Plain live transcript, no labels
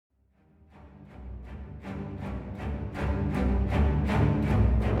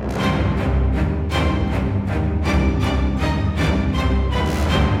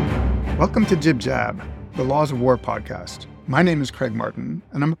Welcome to JIB, the Laws of War podcast. My name is Craig Martin,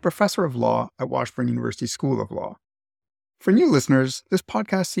 and I'm a professor of law at Washburn University School of Law. For new listeners, this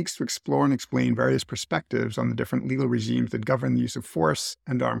podcast seeks to explore and explain various perspectives on the different legal regimes that govern the use of force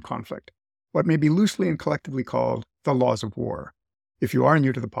and armed conflict, what may be loosely and collectively called the laws of war. If you are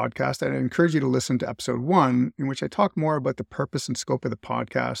new to the podcast, I encourage you to listen to episode 1, in which I talk more about the purpose and scope of the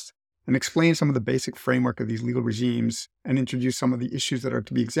podcast and explain some of the basic framework of these legal regimes and introduce some of the issues that are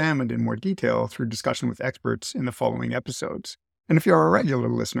to be examined in more detail through discussion with experts in the following episodes. And if you are a regular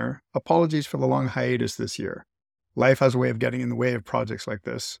listener, apologies for the long hiatus this year. Life has a way of getting in the way of projects like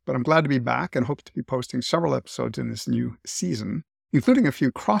this, but I'm glad to be back and hope to be posting several episodes in this new season, including a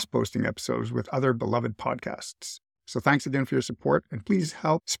few cross-posting episodes with other beloved podcasts. So thanks again for your support, and please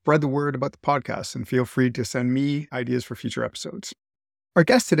help spread the word about the podcast, and feel free to send me ideas for future episodes. Our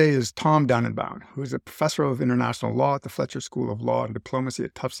guest today is Tom Dannenbaum, who is a professor of international law at the Fletcher School of Law and Diplomacy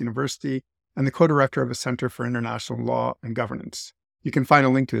at Tufts University and the co-director of a Center for International Law and Governance. You can find a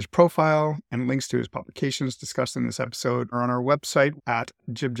link to his profile and links to his publications discussed in this episode are on our website at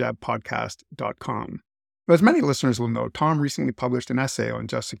jibjabpodcast.com. As many listeners will know, Tom recently published an essay on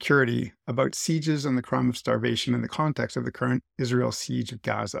just security about sieges and the crime of starvation in the context of the current Israel siege of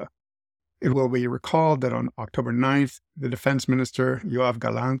Gaza. It will be recalled that on October 9th, the defense minister, Yoav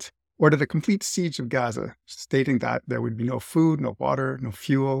Gallant, ordered a complete siege of Gaza, stating that there would be no food, no water, no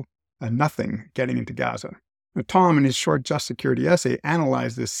fuel, and nothing getting into Gaza. Now, Tom, in his short Just Security essay,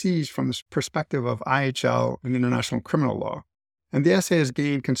 analyzed this siege from the perspective of IHL and international criminal law, and the essay has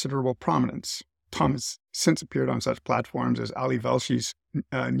gained considerable prominence. Tom has since appeared on such platforms as Ali Velsh's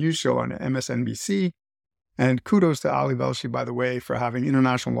news show on MSNBC, and kudos to Ali Velshi, by the way, for having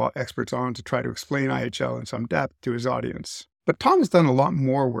international law experts on to try to explain IHL in some depth to his audience. But Tom has done a lot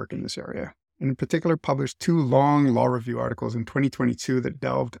more work in this area, and in particular published 2 long law review articles in 2022 that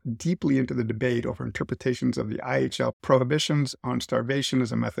delved deeply into the debate over interpretations of the IHL prohibitions on starvation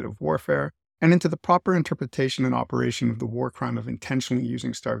as a method of warfare, and into the proper interpretation and operation of the war crime of intentionally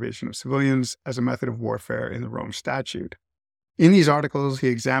using starvation of civilians as a method of warfare in the Rome Statute. In these articles, he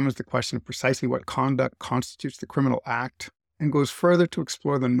examines the question of precisely what conduct constitutes the criminal act and goes further to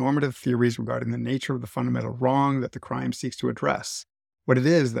explore the normative theories regarding the nature of the fundamental wrong that the crime seeks to address, what it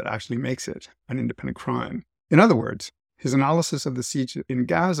is that actually makes it an independent crime. In other words, his analysis of the siege in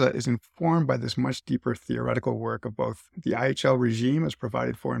Gaza is informed by this much deeper theoretical work of both the IHL regime as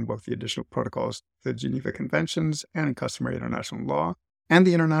provided for in both the additional protocols, the Geneva Conventions, and in customary international law, and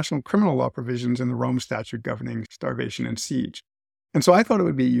the international criminal law provisions in the Rome Statute governing starvation and siege. And so I thought it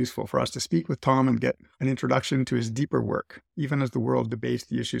would be useful for us to speak with Tom and get an introduction to his deeper work, even as the world debates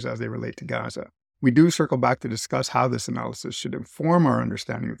the issues as they relate to Gaza. We do circle back to discuss how this analysis should inform our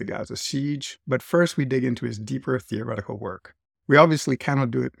understanding of the Gaza siege, but first we dig into his deeper theoretical work. We obviously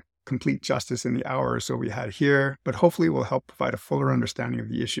cannot do it complete justice in the hour or so we had here, but hopefully it will help provide a fuller understanding of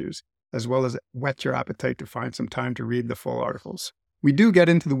the issues, as well as whet your appetite to find some time to read the full articles. We do get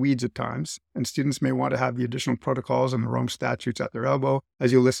into the weeds at times, and students may want to have the additional protocols and the Rome statutes at their elbow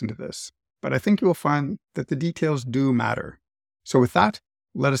as you listen to this. But I think you will find that the details do matter. So with that,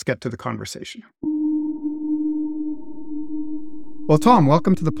 let us get to the conversation. Well, Tom,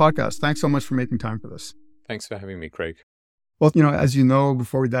 welcome to the podcast. Thanks so much for making time for this. Thanks for having me, Craig. Well, as you know,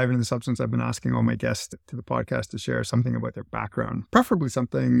 before we dive into the substance, I've been asking all my guests to the podcast to share something about their background, preferably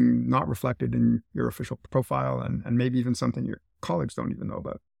something not reflected in your official profile and maybe even something your colleagues don't even know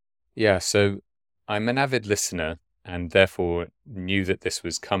about. Yeah, so I'm an avid listener and therefore knew that this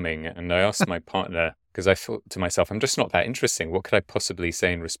was coming. And I asked my partner, because I thought to myself, I'm just not that interesting. What could I possibly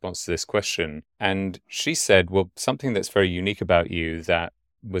say in response to this question? And she said, well, something that's very unique about you that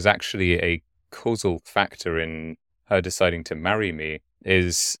was actually a causal factor in her deciding to marry me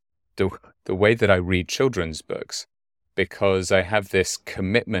is the way that I read children's books, because I have this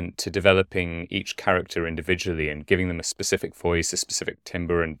commitment to developing each character individually and giving them a specific voice, a specific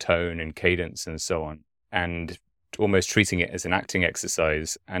timbre and tone and cadence and so on, and almost treating it as an acting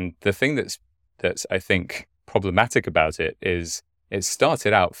exercise. And the thing that's I think problematic about it is it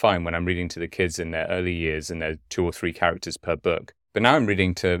started out fine when I'm reading to the kids in their early years and there are 2 or 3 characters per book. But now I'm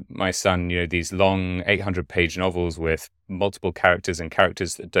reading to my son, these long 800-page novels with multiple characters and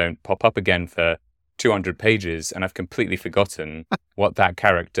characters that don't pop up again for 200 pages, and I've completely forgotten what that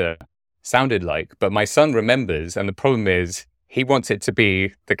character sounded like. But my son remembers, and the problem is he wants it to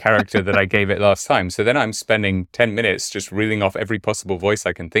be the character that I gave it last time. So then I'm spending 10 minutes just reeling off every possible voice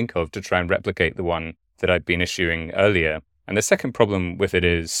I can think of to try and replicate the one that I'd been issuing earlier. And the second problem with it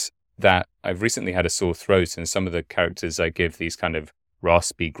is that I've recently had a sore throat, and some of the characters I give these kind of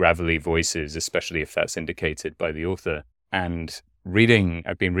raspy, gravelly voices, especially if that's indicated by the author. And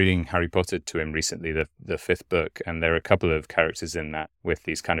I've been reading Harry Potter to him recently, the fifth book, and there are a couple of characters in that with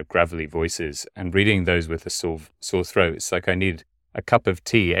these kind of gravelly voices, and reading those with a sore throat, it's like I need a cup of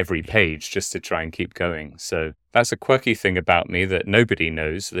tea every page just to try and keep going. So that's a quirky thing about me that nobody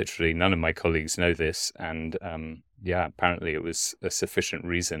knows. Literally none of my colleagues know this. And apparently it was a sufficient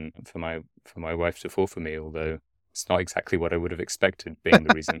reason for my wife to fall for me, although it's not exactly what I would have expected being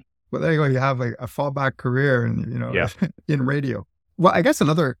the reason. Well, there you go. You have like a fallback career and, Yeah. in radio. Well, I guess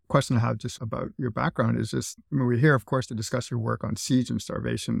another question I have just about your background is just, we're here, of course, to discuss your work on siege and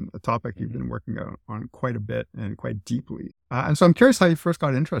starvation, a topic you've been working on quite a bit and quite deeply. And so I'm curious how you first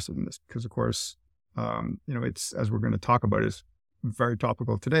got interested in this, because, of course, it's, as we're going to talk about, is very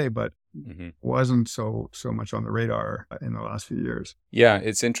topical today, but wasn't so much on the radar in the last few years. Yeah,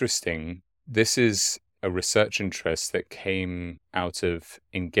 it's interesting. This is a research interest that came out of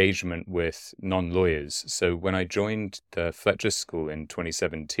engagement with non-lawyers. So when I joined the Fletcher School in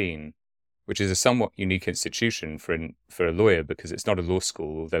 2017, which is a somewhat unique institution for a lawyer because it's not a law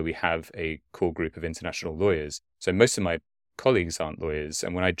school, although we have a core group of international lawyers. So most of my colleagues aren't lawyers.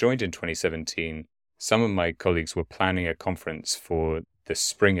 And when I joined in 2017, some of my colleagues were planning a conference for the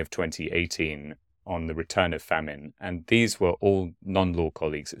spring of 2018 on the return of famine. And these were all non-law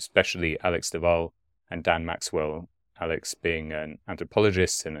colleagues, especially Alex Duval and Dan Maxwell, Alex being an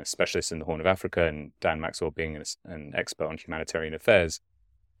anthropologist and a specialist in the Horn of Africa, and Dan Maxwell being an expert on humanitarian affairs.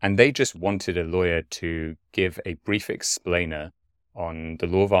 And they just wanted a lawyer to give a brief explainer on the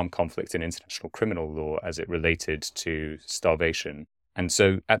law of armed conflict and international criminal law as it related to starvation. And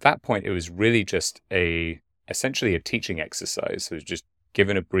so at that point, it was really just essentially a teaching exercise. It was just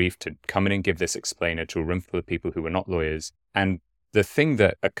given a brief to come in and give this explainer to a room full of people who were not lawyers. And the thing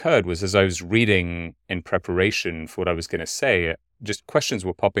that occurred was, as I was reading in preparation for what I was going to say, just questions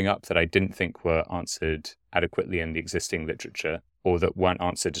were popping up that I didn't think were answered adequately in the existing literature, or that weren't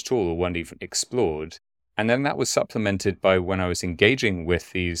answered at all, or weren't even explored. And then that was supplemented by when I was engaging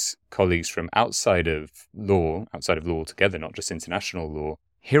with these colleagues from outside of law altogether, not just international law,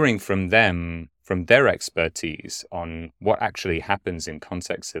 hearing from them, from their expertise on what actually happens in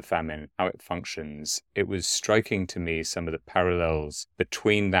context of famine, how it functions. It was striking to me some of the parallels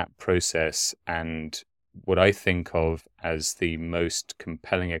between that process and what I think of as the most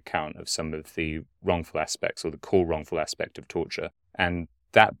compelling account of some of the wrongful aspects, or the core wrongful aspect of torture. And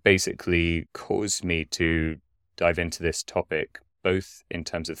that basically caused me to dive into this topic, both in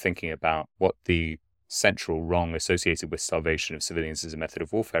terms of thinking about what the central wrong associated with starvation of civilians as a method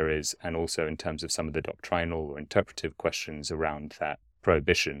of warfare is, and also in terms of some of the doctrinal or interpretive questions around that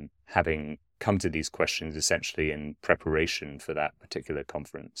prohibition, having come to these questions essentially in preparation for that particular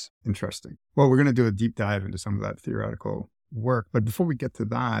conference. Interesting. Well, we're going to do a deep dive into some of that theoretical work. But before we get to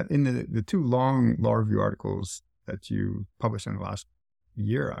that, in the two long law review articles that you published in the last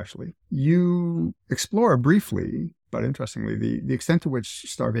year, actually, you explore briefly, but interestingly, the extent to which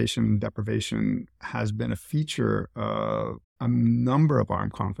starvation and deprivation has been a feature of a number of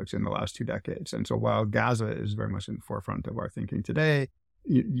armed conflicts in the last 2 decades. And so while Gaza is very much in the forefront of our thinking today,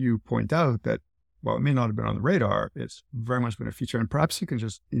 you point out that, while it may not have been on the radar, it's very much been a feature. And perhaps you can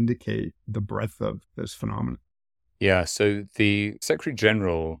just indicate the breadth of this phenomenon. Yeah, so the Secretary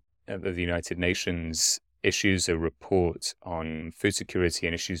General of the United Nations issues a report on food security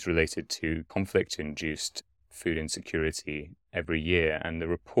and issues related to conflict-induced food insecurity every year. And the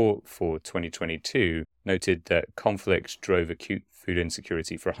report for 2022 noted that conflict drove acute food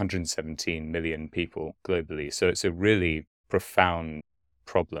insecurity for 117 million people globally. So it's a really profound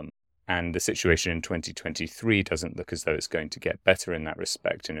problem. And the situation in 2023 doesn't look as though it's going to get better in that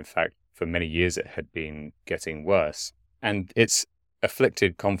respect. And in fact, for many years, it had been getting worse. And it's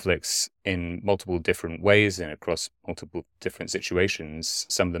afflicted conflicts in multiple different ways and across multiple different situations.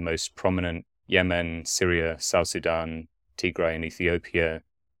 Some of the most prominent: Yemen, Syria, South Sudan, Tigray and Ethiopia,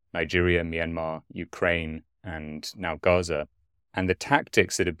 Nigeria, Myanmar, Ukraine, and now Gaza. And the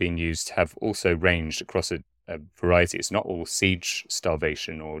tactics that have been used have also ranged across a variety. It's not all siege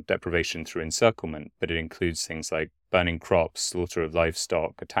starvation or deprivation through encirclement, but it includes things like burning crops, slaughter of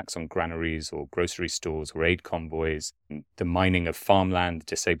livestock, attacks on granaries or grocery stores or aid convoys, the mining of farmland,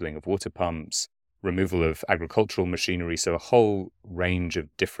 disabling of water pumps, removal of agricultural machinery. So a whole range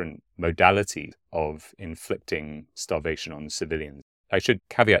of different modalities of inflicting starvation on civilians. I should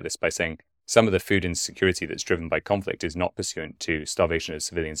caveat this by saying some of the food insecurity that's driven by conflict is not pursuant to starvation of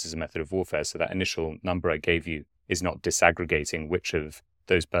civilians as a method of warfare. So that initial number I gave you is not disaggregating which of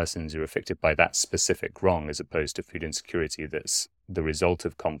those persons are affected by that specific wrong, as opposed to food insecurity that's the result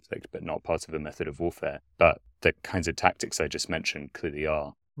of conflict but not part of a method of warfare. But the kinds of tactics I just mentioned clearly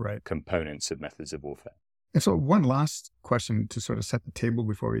are right components of methods of warfare. And so one last question to sort of set the table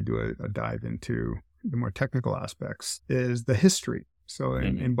before we do a dive into the more technical aspects is the history. So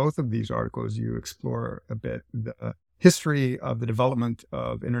in both of these articles, you explore a bit the history of the development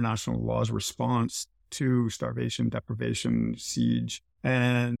of international law's response to starvation, deprivation, siege.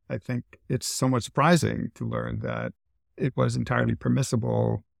 And I think it's somewhat surprising to learn that it was entirely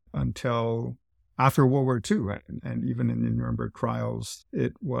permissible until after World War II. And even in the Nuremberg trials,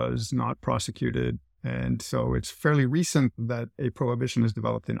 it was not prosecuted. And so it's fairly recent that a prohibition is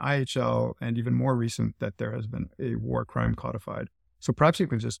developed in IHL, and even more recent that there has been a war crime codified. So perhaps you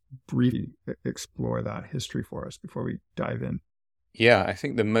can just briefly explore that history for us before we dive in. Yeah, I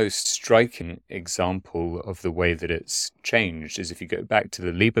think the most striking example of the way that it's changed is if you go back to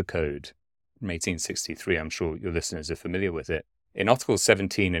the Lieber Code from 1863. I'm sure your listeners are familiar with it. In Articles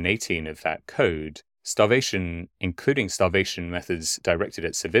 17 and 18 of that code, starvation, including starvation methods directed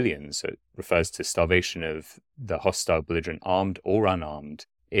at civilians, so it refers to starvation of the hostile belligerent, armed or unarmed,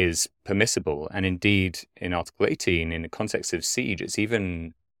 is permissible. And indeed, in Article 18, in the context of siege, it's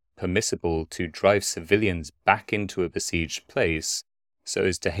even permissible to drive civilians back into a besieged place so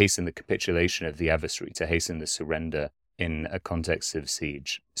as to hasten the capitulation of the adversary, to hasten the surrender in a context of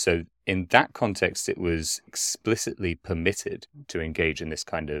siege. So in that context, it was explicitly permitted to engage in this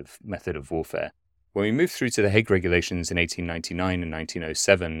kind of method of warfare. When we move through to the Hague Regulations in 1899 and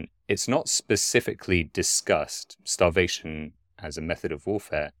 1907, it's not specifically discussed starvation as a method of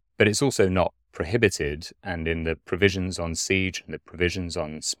warfare, but it's also not prohibited. And in the provisions on siege and the provisions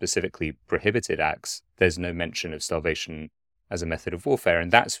on specifically prohibited acts, there's no mention of starvation as a method of warfare. And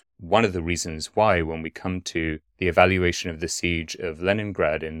that's one of the reasons why, when we come to the evaluation of the siege of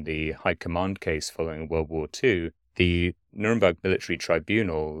Leningrad in the High Command case following World War II, the Nuremberg Military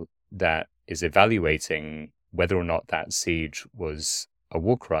Tribunal that is evaluating whether or not that siege was a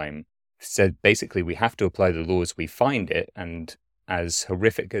war crime said basically we have to apply the law as we find it. And as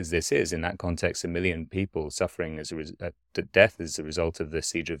horrific as this is, in that context, 1 million people suffering as death as a result of the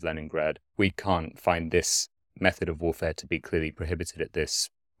siege of Leningrad, we can't find this method of warfare to be clearly prohibited at this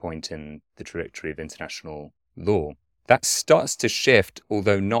point in the trajectory of international law. That starts to shift,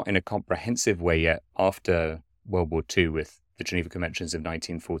 although not in a comprehensive way yet, after World War II with the Geneva Conventions of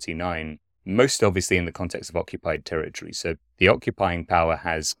 1949, most obviously in the context of occupied territory. So the occupying power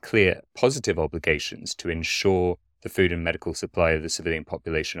has clear positive obligations to ensure the food and medical supply of the civilian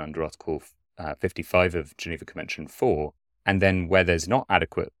population under Article 55 of Geneva Convention 4, and then where there's not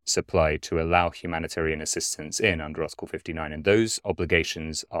adequate supply, to allow humanitarian assistance in under Article 59. And those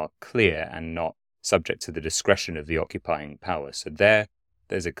obligations are clear and not subject to the discretion of the occupying power. So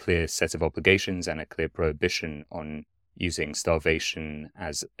there's a clear set of obligations and a clear prohibition on using starvation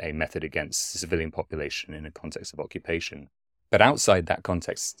as a method against the civilian population in a context of occupation. But outside that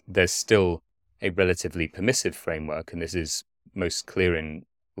context, there's still a relatively permissive framework, and this is most clear in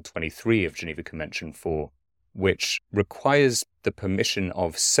Article 23 of Geneva Convention 4, which requires the permission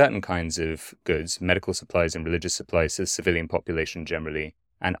of certain kinds of goods, medical supplies and religious supplies, to the civilian population generally,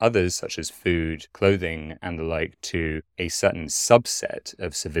 and others such as food, clothing, and the like, to a certain subset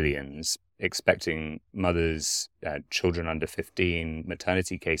of civilians, expecting mothers, children under 15,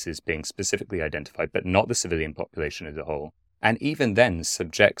 maternity cases being specifically identified, but not the civilian population as a whole. And even then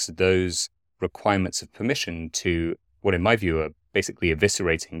subjects those requirements of permission to what, in my view, are basically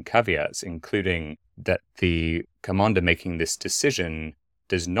eviscerating caveats, including that the commander making this decision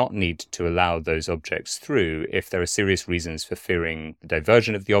does not need to allow those objects through if there are serious reasons for fearing the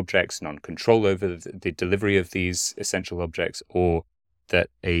diversion of the objects, non-control over the delivery of these essential objects, or that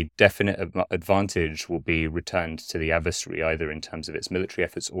a definite advantage will be returned to the adversary, either in terms of its military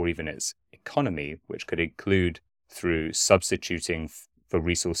efforts or even its economy, which could include through substituting for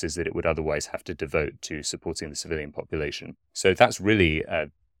resources that it would otherwise have to devote to supporting the civilian population. So that's really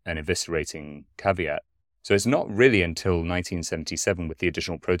an eviscerating caveat. So it's not really until 1977 with the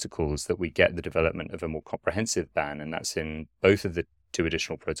additional protocols that we get the development of a more comprehensive ban, and that's in both of the two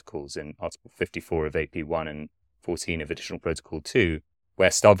additional protocols, in Article 54 of AP1 and 14 of Additional Protocol 2,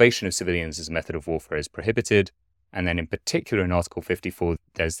 where starvation of civilians as a method of warfare is prohibited. And then in particular in Article 54,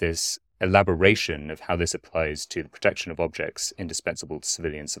 there's this elaboration of how this applies to the protection of objects indispensable to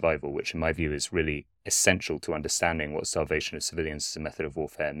civilian survival, which in my view is really essential to understanding what starvation of civilians as a method of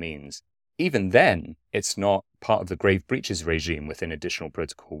warfare means. Even then, it's not part of the grave breaches regime within Additional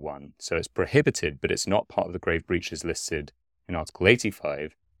Protocol 1. So it's prohibited, but it's not part of the grave breaches listed in Article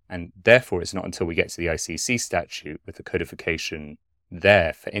 85. And therefore, it's not until we get to the ICC statute with the codification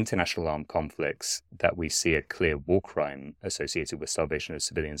there for international armed conflicts that we see a clear war crime associated with starvation of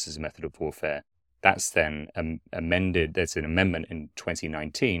civilians as a method of warfare. that's then amended. There's an amendment in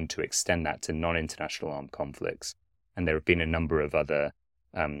 2019 to extend that to non-international armed conflicts. And there have been a number of other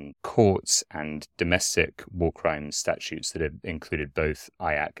courts and domestic war crimes statutes that have included both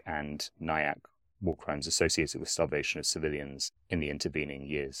IAC and NIAC war crimes associated with starvation of civilians in the intervening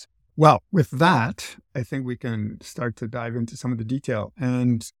years. Well, with that, I think we can start to dive into some of the detail.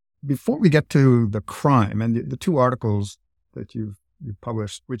 And before we get to the crime and the two articles that you've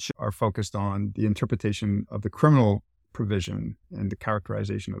published, which are focused on the interpretation of the criminal provision and the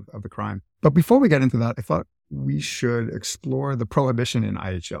characterization of the crime. But before we get into that, I thought we should explore the prohibition in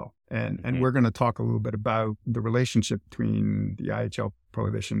IHL. And we're going to talk a little bit about the relationship between the IHL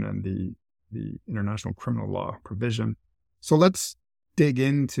prohibition and the international criminal law provision. So let's dig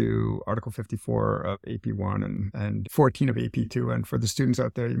into Article 54 of AP1 and 14 of AP2. And for the students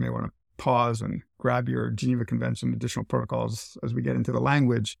out there, you may want to pause and grab your Geneva Convention additional protocols as we get into the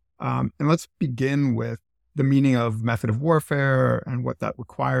language. And let's begin with the meaning of method of warfare and what that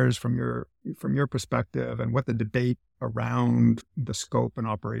requires from your perspective and what the debate around the scope and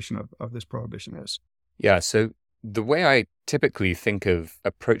operation of this prohibition is. Yeah, so the way I typically think of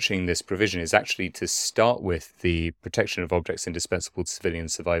approaching this provision is actually to start with the protection of objects indispensable to civilian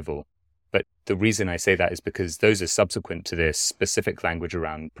survival. But the reason I say that is because those are subsequent to this specific language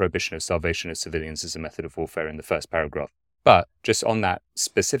around prohibition of starvation of civilians as a method of warfare in the first paragraph. But just on that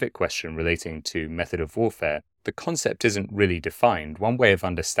specific question relating to method of warfare, the concept isn't really defined. One way of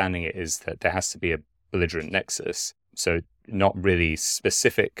understanding it is that there has to be a belligerent nexus. So not really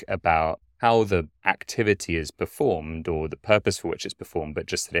specific about how the activity is performed or the purpose for which it's performed, but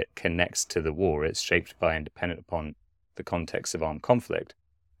just that it connects to the war. It's shaped by and dependent upon the context of armed conflict.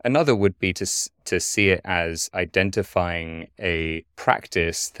 Another would be to see it as identifying a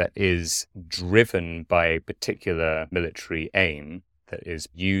practice that is driven by a particular military aim that is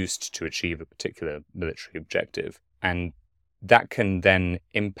used to achieve a particular military objective. And that can then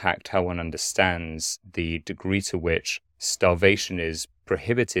impact how one understands the degree to which starvation is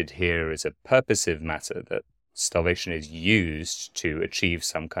prohibited here as a purposive matter, that starvation is used to achieve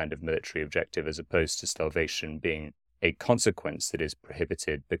some kind of military objective, as opposed to starvation being a consequence that is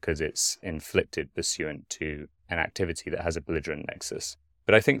prohibited because it's inflicted pursuant to an activity that has a belligerent nexus.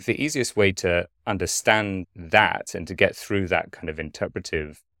 But I think the easiest way to understand that and to get through that kind of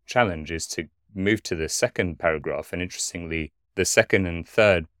interpretive challenge is to move to the second paragraph. And interestingly, the second and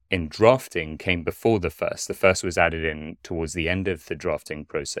third in drafting came before the first. The first was added in towards the end of the drafting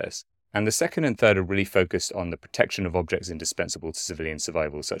process. And the second and third are really focused on the protection of objects indispensable to civilian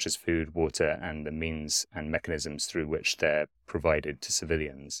survival, such as food, water, and the means and mechanisms through which they're provided to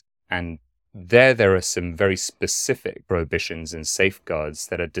civilians. And there are some very specific prohibitions and safeguards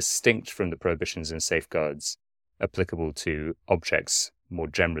that are distinct from the prohibitions and safeguards applicable to objects more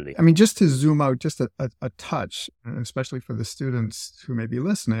generally. I mean, just to zoom out just a touch, and especially for the students who may be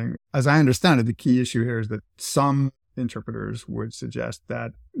listening, as I understand it, the key issue here is that some interpreters would suggest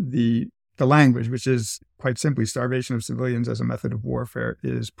that the language, which is quite simply starvation of civilians as a method of warfare,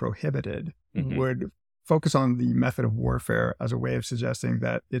 is prohibited, would focus on the method of warfare as a way of suggesting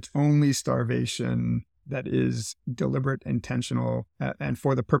that it's only starvation that is deliberate, intentional, and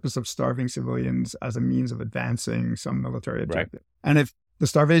for the purpose of starving civilians as a means of advancing some military objective. Right. And if the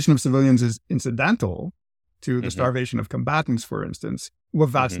starvation of civilians is incidental to the starvation of combatants, for instance, well,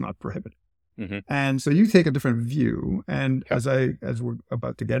 that's not prohibited. And so you take a different view. And as we're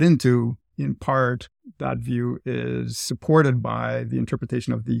about to get into, in part, that view is supported by the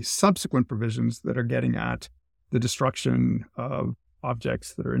interpretation of the subsequent provisions that are getting at the destruction of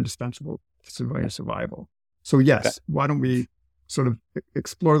objects that are indispensable to civilian survival. So yes, why don't we sort of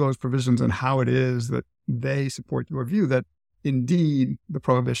explore those provisions and how it is that they support your view that indeed the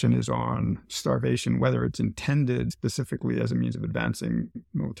prohibition is on starvation, whether it's intended specifically as a means of advancing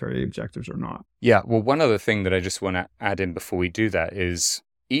military objectives or not. Yeah, well, one other thing that I just want to add in before we do that is,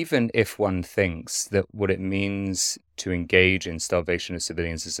 even if one thinks that what it means to engage in starvation of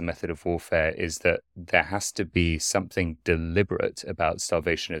civilians as a method of warfare is that there has to be something deliberate about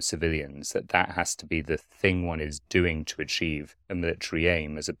starvation of civilians, that has to be the thing one is doing to achieve a military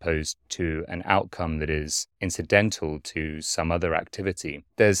aim, as opposed to an outcome that is incidental to some other activity.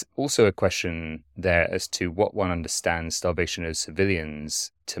 There's also a question there as to what one understands starvation of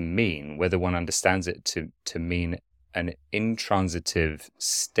civilians to mean, whether one understands it to mean an intransitive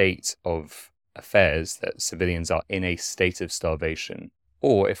state of affairs, that civilians are in a state of starvation,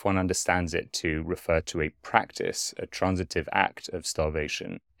 or if one understands it to refer to a practice, a transitive act of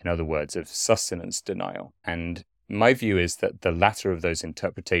starvation, in other words, of sustenance denial. And my view is that the latter of those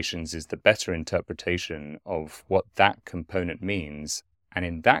interpretations is the better interpretation of what that component means, And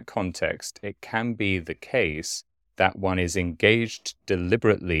in that context, it can be the case that one is engaged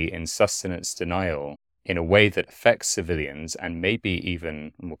deliberately in sustenance denial in a way that affects civilians and maybe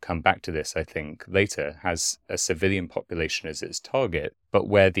even, and we'll come back to this, I think, later, has a civilian population as its target, but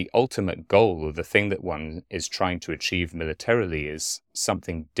where the ultimate goal or the thing that one is trying to achieve militarily is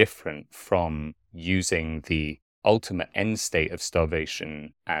something different from using the ultimate end state of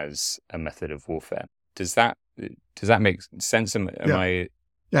starvation as a method of warfare. Does that make sense? Am I...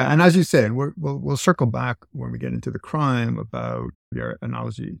 Yeah, and as you say, and we'll circle back when we get into the crime about your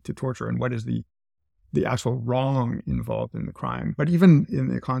analogy to torture and what is the actual wrong involved in the crime. But even in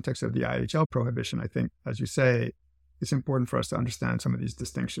the context of the IHL prohibition, I think, as you say, it's important for us to understand some of these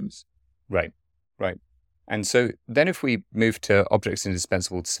distinctions. Right. And so then if we move to objects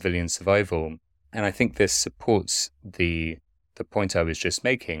indispensable to civilian survival, and I think this supports the point I was just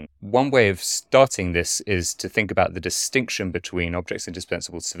making, one way of starting this is to think about the distinction between objects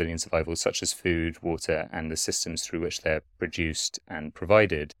indispensable to civilian survival, such as food, water, and the systems through which they're produced and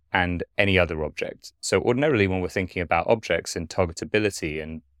provided, and any other object. So ordinarily, when we're thinking about objects and targetability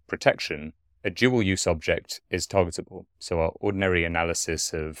and protection, a dual-use object is targetable. So our ordinary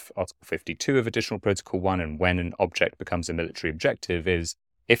analysis of Article 52 of Additional Protocol 1 and when an object becomes a military objective is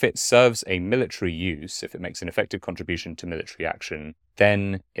if it serves a military use, if it makes an effective contribution to military action,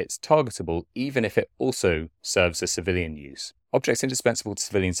 then it's targetable even if it also serves a civilian use. Objects indispensable to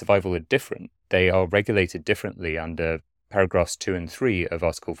civilian survival are different. They are regulated differently under paragraphs 2 and 3 of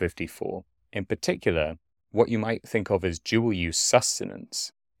Article 54. In particular, what you might think of as dual-use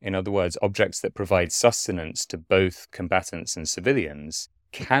sustenance, in other words, objects that provide sustenance to both combatants and civilians,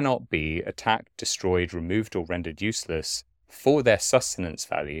 cannot be attacked, destroyed, removed, or rendered useless for their sustenance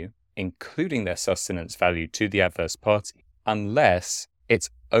value, including their sustenance value to the adverse party, unless it's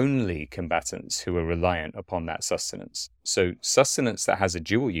only combatants who are reliant upon that sustenance. So sustenance that has a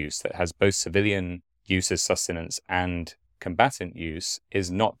dual use, that has both civilian use as sustenance and combatant use, is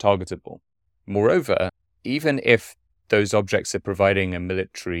not targetable. Moreover, even if those objects are providing a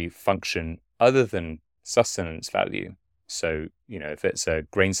military function other than sustenance value, so, if it's a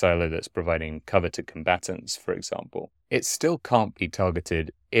grain silo that's providing cover to combatants, for example, it still can't be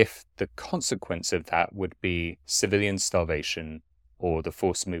targeted if the consequence of that would be civilian starvation or the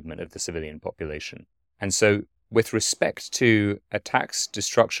forced movement of the civilian population. And so, with respect to attacks,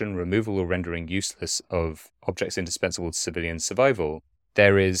 destruction, removal, or rendering useless of objects indispensable to civilian survival,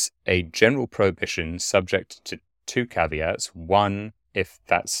 there is a general prohibition subject to two caveats. One, if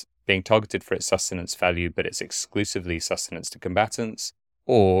that's being targeted for its sustenance value, but it's exclusively sustenance to combatants,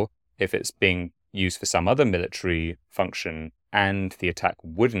 or if it's being used for some other military function and the attack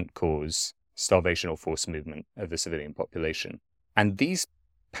wouldn't cause starvation or forced movement of the civilian population. And these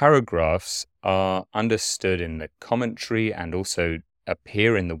paragraphs are understood in the commentary and also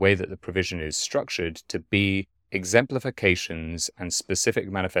appear in the way that the provision is structured to be exemplifications and specific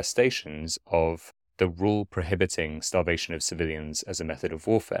manifestations of the rule prohibiting starvation of civilians as a method of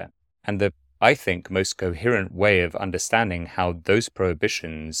warfare. And the, I think, most coherent way of understanding how those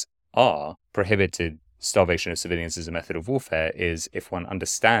prohibitions are prohibited starvation of civilians as a method of warfare is if one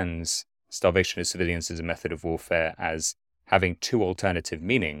understands starvation of civilians as a method of warfare as having two alternative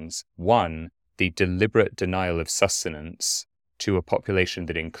meanings. One, the deliberate denial of sustenance to a population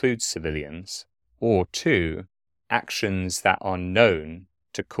that includes civilians, or two, actions that are known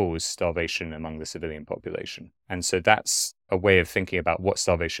to cause starvation among the civilian population. And so that's a way of thinking about what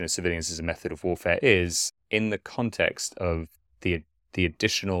starvation of civilians as a method of warfare is in the context of the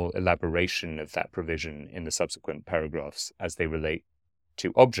additional elaboration of that provision in the subsequent paragraphs as they relate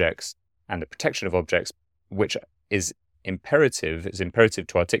to objects and the protection of objects, which is imperative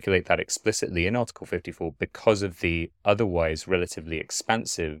to articulate that explicitly in Article 54 because of the otherwise relatively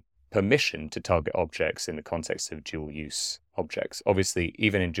expansive permission to target objects in the context of dual-use objects. Obviously,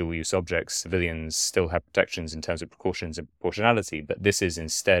 even in dual-use objects, civilians still have protections in terms of precautions and proportionality, but this is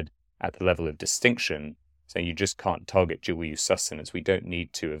instead at the level of distinction. So you just can't target dual-use sustenance. We don't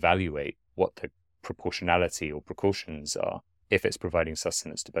need to evaluate what the proportionality or precautions are. If it's providing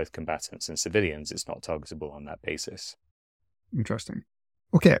sustenance to both combatants and civilians, it's not targetable on that basis. Interesting.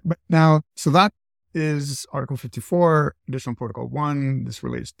 Okay, but now, so that is Article 54, Additional Protocol 1. This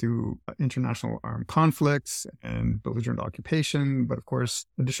relates to international armed conflicts and belligerent occupation. But of course,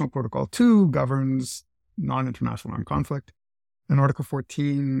 Additional Protocol 2 governs non-international armed conflict. And Article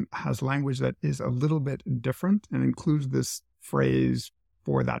 14 has language that is a little bit different and includes this phrase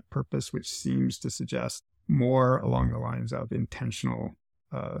for that purpose, which seems to suggest more along the lines of intentional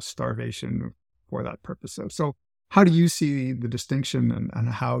starvation for that purpose. So how do you see the distinction and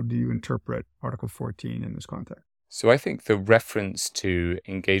how do you interpret Article 14 in this context? So I think the reference to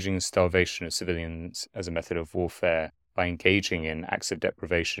engaging in starvation of civilians as a method of warfare by engaging in acts of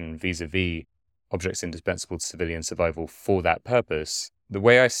deprivation vis-a-vis objects indispensable to civilian survival for that purpose, the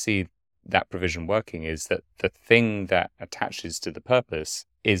way I see that provision working is that the thing that attaches to the purpose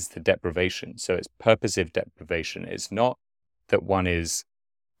is the deprivation. So it's purposive deprivation. It's not that one is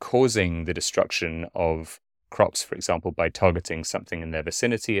causing the destruction of crops, for example, by targeting something in their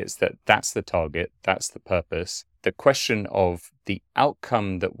vicinity. It's that that's the target, that's the purpose. The question of the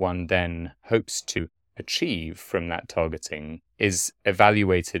outcome that one then hopes to achieve from that targeting is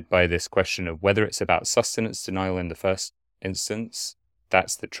evaluated by this question of whether it's about sustenance denial in the first instance,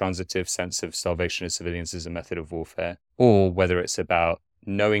 that's the transitive sense of starvation of civilians as a method of warfare, or whether it's about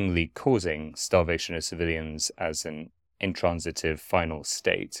knowingly causing starvation of civilians as an intransitive final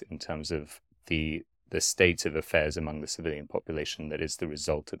state in terms of the state of affairs among the civilian population that is the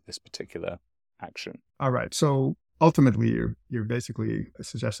result of this particular action. All right. So ultimately, you're basically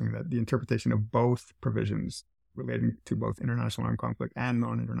suggesting that the interpretation of both provisions relating to both international armed conflict and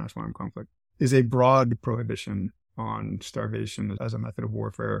non-international armed conflict is a broad prohibition on starvation as a method of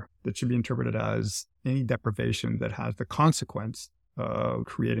warfare that should be interpreted as any deprivation that has the consequence of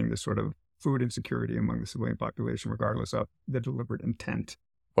creating this sort of food insecurity among the civilian population, regardless of the deliberate intent.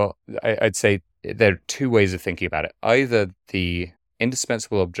 Well, I'd say there are two ways of thinking about it. Either the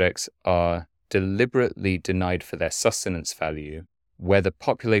indispensable objects are deliberately denied for their sustenance value, where the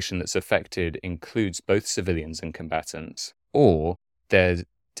population that's affected includes both civilians and combatants, or they're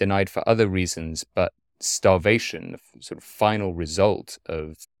denied for other reasons, but starvation, the sort of final result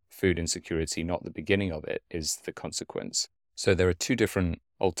of food insecurity, not the beginning of it, is the consequence. So there are two different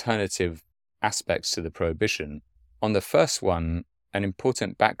alternative aspects to the prohibition. On the first one, an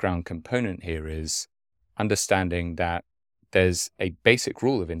important background component here is understanding that there's a basic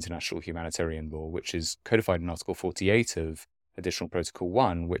rule of international humanitarian law, which is codified in Article 48 of Additional Protocol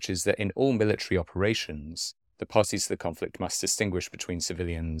 1, which is that in all military operations, the parties to the conflict must distinguish between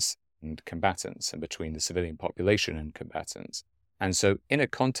civilians and combatants and between the civilian population and combatants. And so in a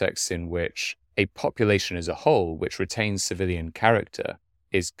context in which a population as a whole, which retains civilian character,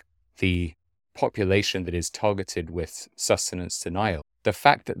 is the population that is targeted with sustenance denial, the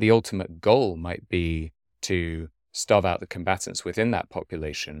fact that the ultimate goal might be to starve out the combatants within that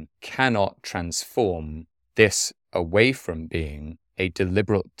population cannot transform this away from being a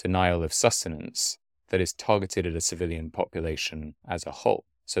deliberate denial of sustenance that is targeted at a civilian population as a whole.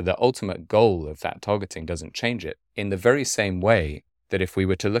 So the ultimate goal of that targeting doesn't change it. In the very same way that if we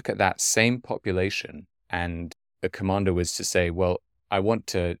were to look at that same population and the commander was to say, well, I want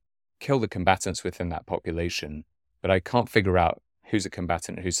to kill the combatants within that population, but I can't figure out who's a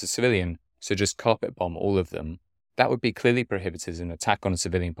combatant and who's a civilian, so just carpet bomb all of them, that would be clearly prohibited as an attack on a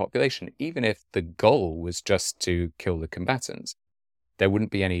civilian population, even if the goal was just to kill the combatants. There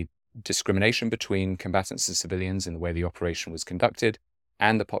wouldn't be any discrimination between combatants and civilians in the way the operation was conducted,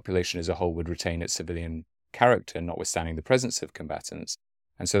 and the population as a whole would retain its civilian character, notwithstanding the presence of combatants.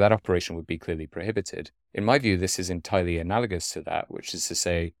 And so that operation would be clearly prohibited. In my view, this is entirely analogous to that, which is to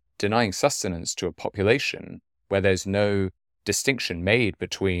say, denying sustenance to a population where there's no distinction made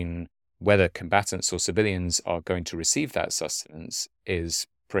between whether combatants or civilians are going to receive that sustenance is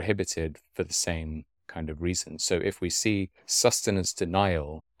prohibited for the same kind of reason. So if we see sustenance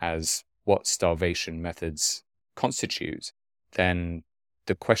denial as what starvation methods constitute, then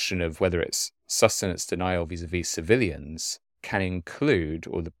the question of whether it's sustenance denial vis-a-vis civilians can include,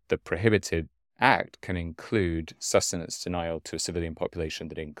 or the prohibited act can include sustenance denial to a civilian population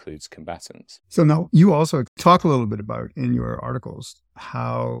that includes combatants. So now you also talk a little bit about in your articles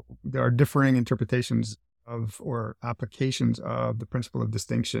how there are differing interpretations of or applications of the principle of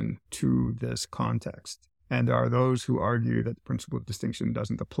distinction to this context. And there are those who argue that the principle of distinction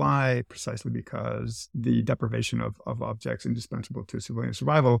doesn't apply precisely because the deprivation of objects indispensable to civilian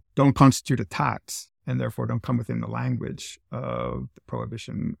survival don't constitute attacks and therefore don't come within the language of the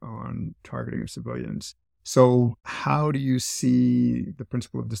prohibition on targeting of civilians. So how do you see the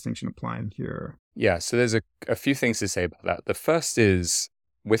principle of distinction applying here? Yeah, so there's a few things to say about that. The first is,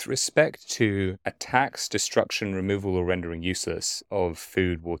 with respect to attacks, destruction, removal, or rendering useless of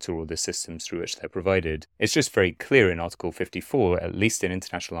food, water, or the systems through which they're provided, it's just very clear in Article 54, at least in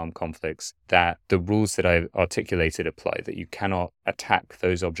international armed conflicts, that the rules that I've articulated apply, that you cannot attack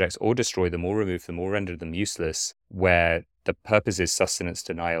those objects or destroy them or remove them or render them useless where the purpose is sustenance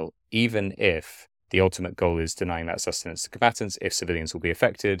denial, even if the ultimate goal is denying that sustenance to combatants if civilians will be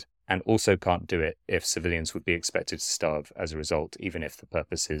affected, and also can't do it if civilians would be expected to starve as a result, even if the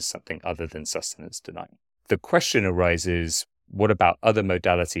purpose is something other than sustenance denial. The question arises what about other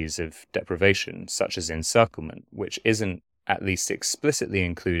modalities of deprivation, such as encirclement, which isn't at least explicitly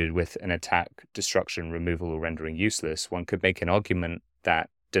included with an attack, destruction, removal, or rendering useless? One could make an argument that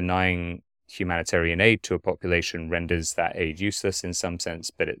denying humanitarian aid to a population renders that aid useless in some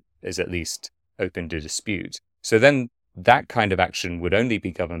sense, but it is at least open to dispute. So then that kind of action would only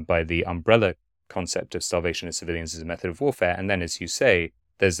be governed by the umbrella concept of starvation of civilians as a method of warfare. And then, as you say,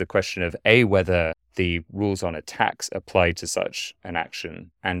 there's the question of A, whether the rules on attacks apply to such an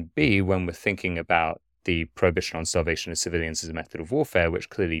action, and B, when we're thinking about the prohibition on starvation of civilians as a method of warfare, which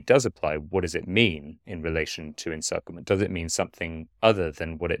clearly does apply, what does it mean in relation to encirclement? Does it mean something other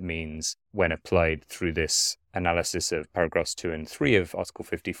than what it means when applied through this analysis of paragraphs 2 and 3 of Article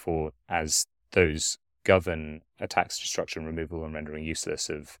 54 as those govern attacks, destruction, removal, and rendering useless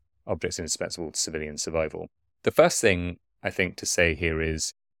of objects indispensable to civilian survival? The first thing I think to say here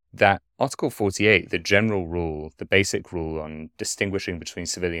is that Article 48, the general rule, the basic rule on distinguishing between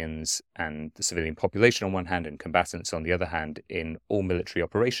civilians and the civilian population on one hand and combatants on the other hand in all military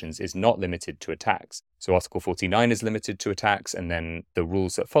operations, is not limited to attacks. So Article 49 is limited to attacks, and then the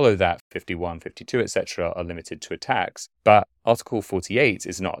rules that follow that, 51, 52, etc., are limited to attacks. But Article 48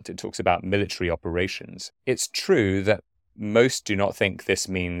 is not. It talks about military operations. It's true that most do not think this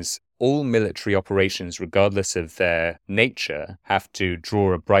means all military operations, regardless of their nature, have to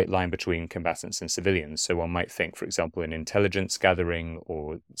draw a bright line between combatants and civilians. So one might think, for example, in intelligence gathering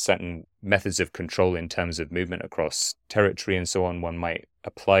or certain methods of control in terms of movement across territory and so on, one might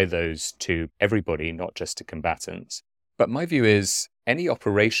apply those to everybody, not just to combatants. But my view is any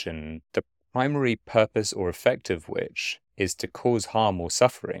operation, the primary purpose or effect of which is to cause harm or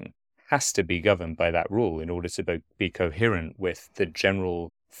suffering, has to be governed by that rule in order to be coherent with the general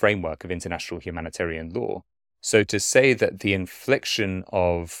framework of international humanitarian law. So to say that the infliction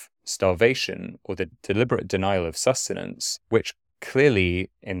of starvation or the deliberate denial of sustenance, which clearly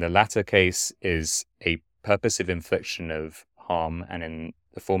in the latter case is a purposive infliction of harm and in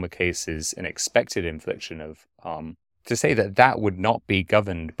the former case is an expected infliction of harm, to say that that would not be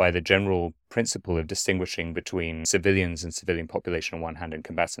governed by the general principle of distinguishing between civilians and civilian population on one hand and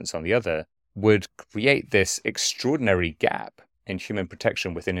combatants on the other would create this extraordinary gap in human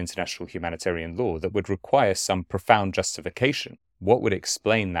protection within international humanitarian law that would require some profound justification. What would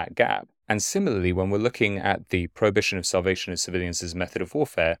explain that gap? And similarly, when we're looking at the prohibition of starvation of civilians as a method of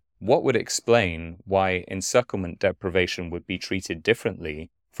warfare, what would explain why encirclement deprivation would be treated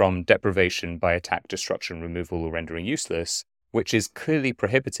differently from deprivation by attack, destruction, removal, or rendering useless, which is clearly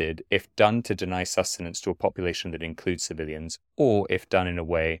prohibited if done to deny sustenance to a population that includes civilians, or if done in a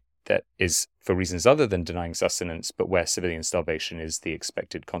way that is for reasons other than denying sustenance, but where civilian starvation is the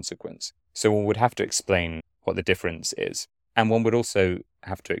expected consequence. So one would have to explain what the difference is. And one would also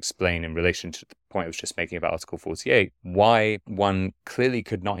have to explain, in relation to the point I was just making about Article 48, why one clearly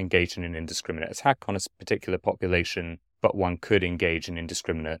could not engage in an indiscriminate attack on a particular population, but one could engage in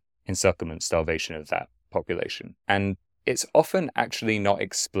indiscriminate encirclement starvation of that population. And it's often actually not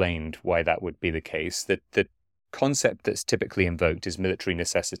explained why that would be the case. That the concept that's typically invoked is military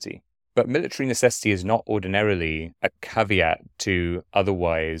necessity. But military necessity is not ordinarily a caveat to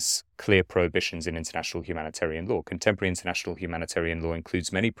otherwise clear prohibitions in international humanitarian law. Contemporary international humanitarian law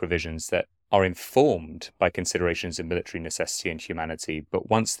includes many provisions that are informed by considerations of military necessity and humanity, but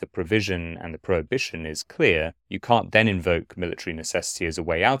once the provision and the prohibition is clear, you can't then invoke military necessity as a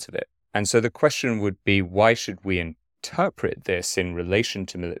way out of it. And so the question would be, why should we interpret this in relation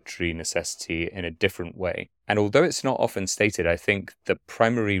to military necessity in a different way? And although it's not often stated, I think the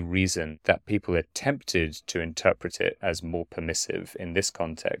primary reason that people are tempted to interpret it as more permissive in this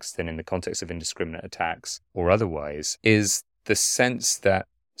context than in the context of indiscriminate attacks or otherwise is the sense that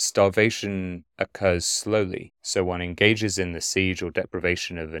starvation occurs slowly. So one engages in the siege or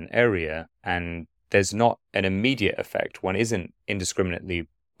deprivation of an area and there's not an immediate effect. One isn't indiscriminately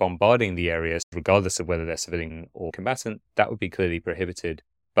bombarding the areas, regardless of whether they're civilian or combatant. That would be clearly prohibited.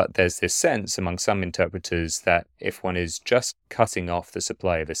 But there's this sense among some interpreters that if one is just cutting off the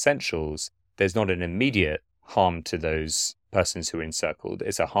supply of essentials, there's not an immediate harm to those persons who are encircled.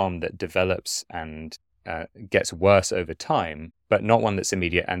 It's a harm that develops and gets worse over time, but not one that's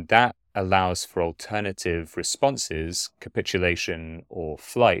immediate. And that allows for alternative responses, capitulation or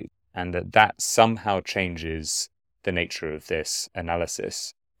flight, and that somehow changes the nature of this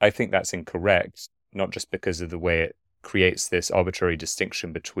analysis. I think that's incorrect, not just because of the way it creates this arbitrary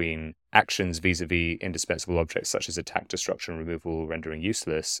distinction between actions vis-a-vis indispensable objects such as attack, destruction, removal, rendering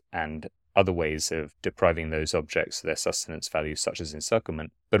useless, and other ways of depriving those objects of their sustenance value, such as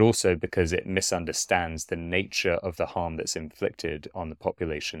encirclement, but also because it misunderstands the nature of the harm that's inflicted on the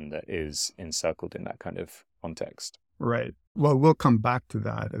population that is encircled in that kind of context. Right. Well, we'll come back to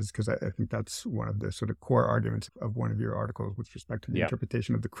that because I think that's one of the sort of core arguments of one of your articles with respect to the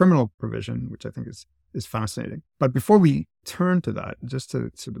interpretation of the criminal provision, which I think is fascinating. But before we turn to that, just to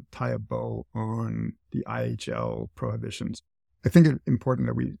sort of tie a bow on the IHL prohibitions, I think it's important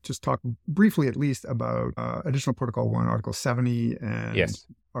that we just talk briefly at least about Additional Protocol 1, Article 70, and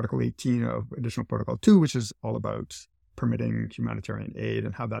Article 18 of Additional Protocol 2, which is all about permitting humanitarian aid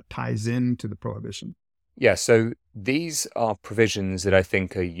and how that ties into the prohibition. Yeah, so these are provisions that I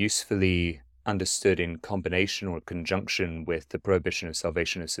think are usefully understood in combination or conjunction with the prohibition of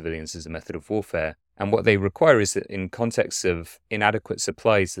starvation of civilians as a method of warfare. And what they require is that in contexts of inadequate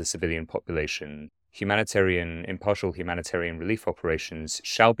supplies to the civilian population, impartial humanitarian relief operations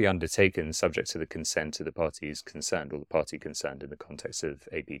shall be undertaken subject to the consent of the parties concerned, or the party concerned in the context of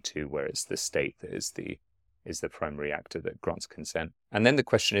AB2, where it's the state that is the primary actor that grants consent. And then the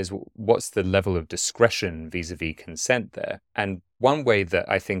question is, what's the level of discretion vis-a-vis consent there? And one way that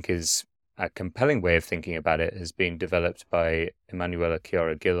I think is a compelling way of thinking about it has been developed by Emanuela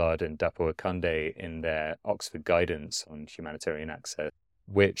Chiara Gillard and Dapo Akande in their Oxford Guidance on Humanitarian Access,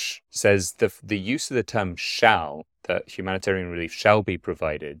 which says the use of the term shall, that humanitarian relief shall be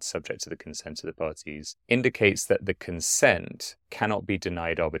provided subject to the consent of the parties, indicates that the consent cannot be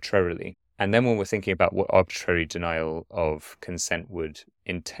denied arbitrarily. And then when we're thinking about what arbitrary denial of consent would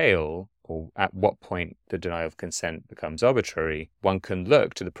entail, or at what point the denial of consent becomes arbitrary, one can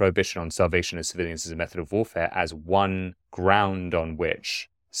look to the prohibition on starvation of civilians as a method of warfare as one ground on which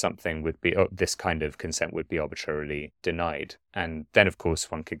this kind of consent would be arbitrarily denied. And then, of course,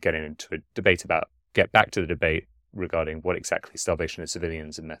 one could get back to the debate regarding what exactly starvation of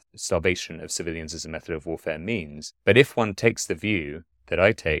civilians as a method of warfare means. But if one takes the view that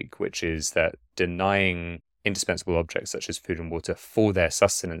I take, which is that denying indispensable objects such as food and water for their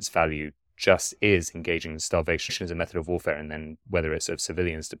sustenance value just is engaging in starvation as a method of warfare, and then whether it's of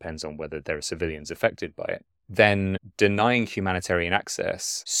civilians depends on whether there are civilians affected by it, then denying humanitarian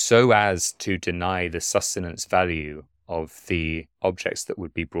access so as to deny the sustenance value of the objects that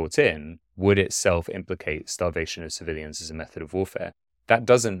would be brought in would itself implicate starvation of civilians as a method of warfare. That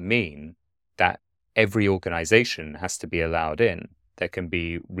doesn't mean that every organization has to be allowed in. There can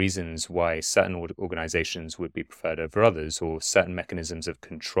be reasons why certain organizations would be preferred over others, or certain mechanisms of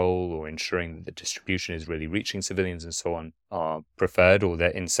control or ensuring that the distribution is really reaching civilians and so on are preferred, or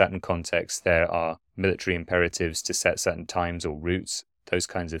that in certain contexts there are military imperatives to set certain times or routes, those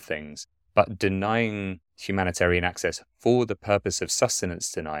kinds of things. But denying humanitarian access for the purpose of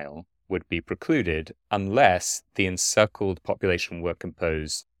sustenance denial would be precluded unless the encircled population were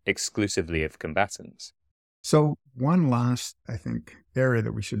composed exclusively of combatants. So one last, I think, area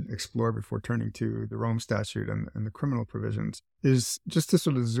that we should explore before turning to the Rome Statute and the criminal provisions is just to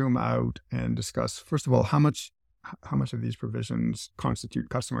sort of zoom out and discuss, first of all, how much of these provisions constitute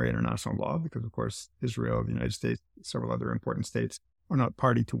customary international law, because, of course, Israel, the United States, several other important states are not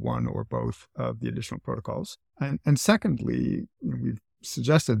party to one or both of the additional protocols. And secondly, we've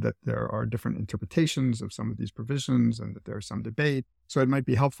suggested that there are different interpretations of some of these provisions and that there's some debate. So it might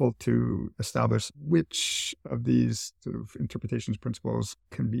be helpful to establish which of these sort of interpretations principles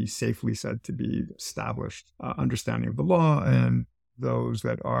can be safely said to be established understanding of the law, and those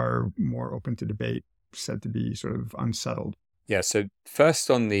that are more open to debate said to be sort of unsettled. Yeah, so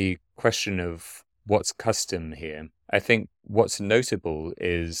first on the question of what's custom here, I think what's notable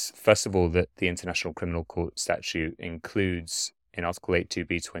is, first of all, that the International Criminal Court statute includes in Article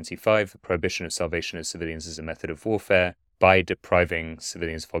 8.2b.25, the prohibition of starvation of civilians as a method of warfare by depriving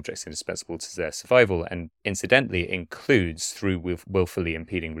civilians of objects indispensable to their survival, and incidentally includes through willfully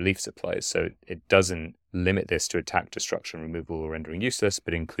impeding relief supplies. So it doesn't limit this to attack, destruction, removal, or rendering useless,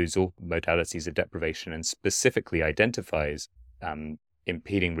 but includes all modalities of deprivation and specifically identifies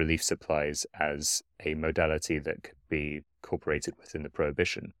impeding relief supplies as a modality that could be incorporated within the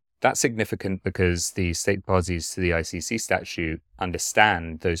prohibition. That's significant because the state parties to the ICC statute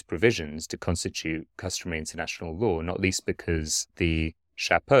understand those provisions to constitute customary international law, not least because the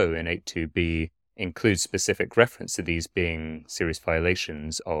chapeau in 8.2b includes specific reference to these being serious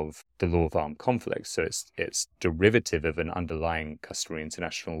violations of the law of armed conflict. So it's derivative of an underlying customary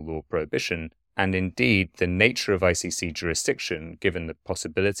international law prohibition. And indeed, the nature of ICC jurisdiction, given the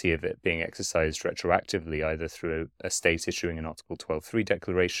possibility of it being exercised retroactively, either through a state issuing an Article 12.3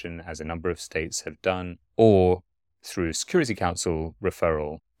 declaration, as a number of states have done, or through Security Council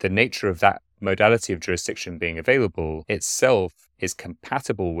referral, the nature of that modality of jurisdiction being available itself is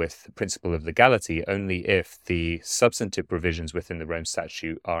compatible with the principle of legality only if the substantive provisions within the Rome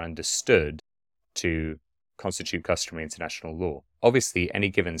Statute are understood to constitute customary international law. Obviously, any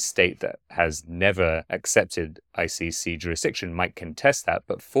given state that has never accepted ICC jurisdiction might contest that,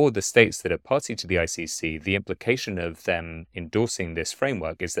 but for the states that are party to the ICC, the implication of them endorsing this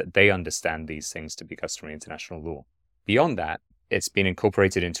framework is that they understand these things to be customary international law. Beyond that, it's been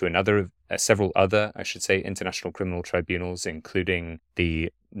incorporated into several other, international criminal tribunals, including the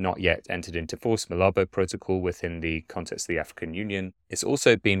not yet entered into force Malabo Protocol within the context of the African Union. It's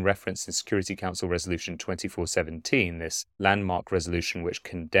also been referenced in Security Council Resolution 2417, this landmark resolution which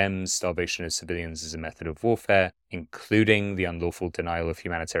condemns starvation of civilians as a method of warfare, including the unlawful denial of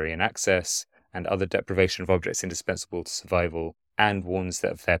humanitarian access and other deprivation of objects indispensable to survival, and warns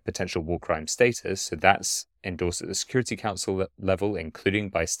that of their potential war crime status. So that's endorsed at the Security Council level, including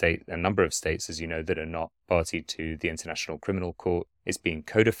by a number of states, as you know, that are not party to the International Criminal Court. It's being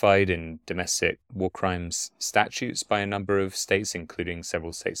codified in domestic war crimes statutes by a number of states, including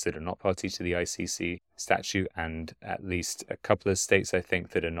several states that are not party to the ICC statute, and at least a couple of states, I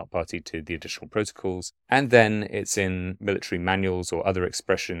think, that are not party to the additional protocols. And then it's in military manuals or other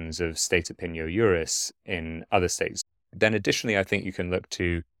expressions of state opinio juris in other states. Then additionally, I think you can look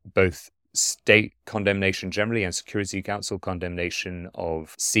to both state condemnation generally and Security Council condemnation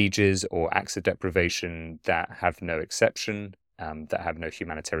of sieges or acts of deprivation that have no exception, that have no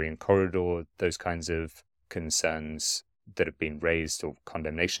humanitarian corridor, those kinds of concerns that have been raised, or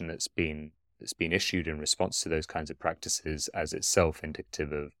condemnation that's been issued in response to those kinds of practices as itself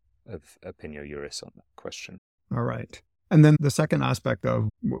indicative of opinio juris on that question. All right. And then the second aspect of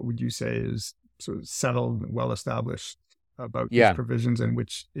what would you say is sort of settled, well-established about these provisions, and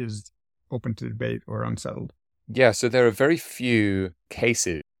which is open to debate or unsettled? Yeah, so there are very few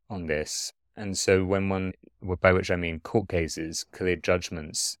cases on this. And so by which I mean court cases, clear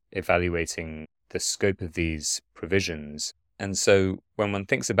judgments evaluating the scope of these provisions. And so when one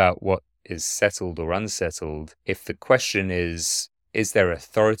thinks about what is settled or unsettled, if the question is there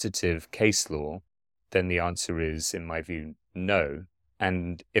authoritative case law, then the answer is, in my view, no.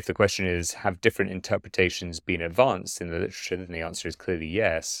 And if the question is, have different interpretations been advanced in the literature, then the answer is clearly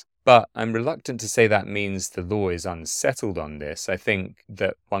yes. But I'm reluctant to say that means the law is unsettled on this. I think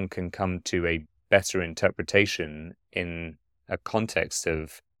that one can come to a better interpretation in a context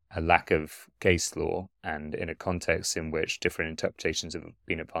of a lack of case law and in a context in which different interpretations have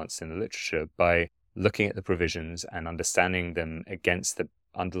been advanced in the literature by looking at the provisions and understanding them against the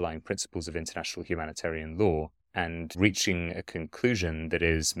underlying principles of international humanitarian law and reaching a conclusion that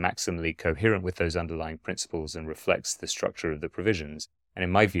is maximally coherent with those underlying principles and reflects the structure of the provisions. And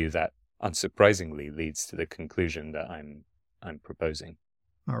in my view, that unsurprisingly leads to the conclusion that I'm proposing.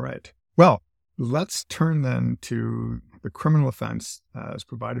 All right. Well, let's turn then to the criminal offense as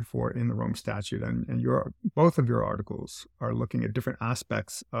provided for in the Rome Statute. And both of your articles are looking at different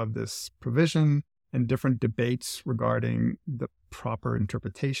aspects of this provision and different debates regarding the proper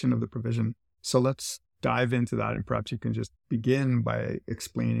interpretation of the provision. So let's dive into that, and perhaps you can just begin by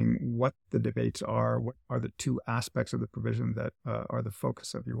explaining what the debates are. What are the two aspects of the provision that are the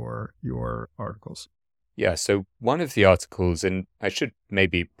focus of your articles? Yeah, so one of the articles, and I should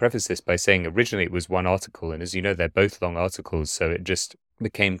maybe preface this by saying originally it was one article, and as you know, they're both long articles, so it just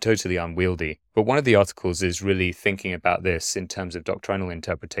became totally unwieldy. But one of the articles is really thinking about this in terms of doctrinal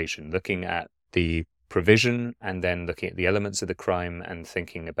interpretation, looking at the provision and then looking at the elements of the crime and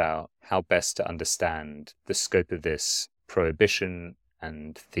thinking about how best to understand the scope of this prohibition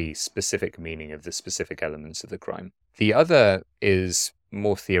and the specific meaning of the specific elements of the crime. The other is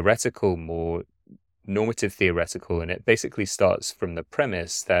more theoretical, more normative theoretical, and it basically starts from the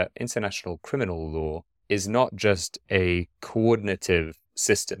premise that international criminal law is not just a coordinative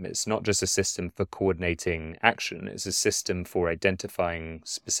system. It's not just a system for coordinating action. It's a system for identifying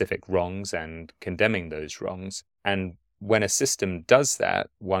specific wrongs and condemning those wrongs. And when a system does that,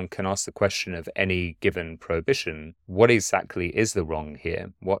 one can ask the question of any given prohibition, what exactly is the wrong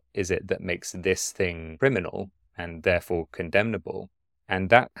here? What is it that makes this thing criminal and therefore condemnable? And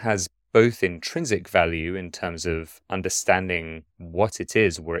that has both intrinsic value in terms of understanding what it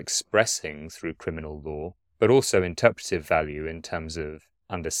is we're expressing through criminal law, but also interpretive value in terms of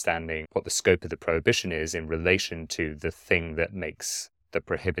understanding what the scope of the prohibition is in relation to the thing that makes the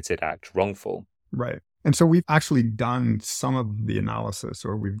prohibited act wrongful. Right. And so we've actually done some of the analysis,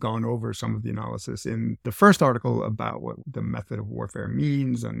 or we've gone over some of the analysis in the first article about what the method of warfare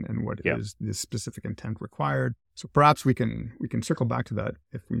means and what is the specific intent required. So perhaps we can circle back to that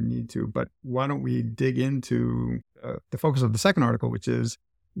if we need to. But why don't we dig into the focus of the second article, which is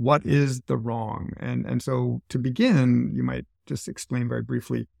what is the wrong? And so to begin, you might just explain very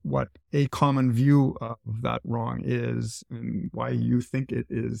briefly what a common view of that wrong is and why you think it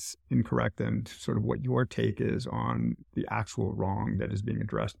is incorrect, and sort of what your take is on the actual wrong that is being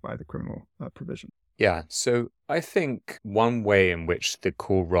addressed by the criminal provision. Yeah, so I think one way in which the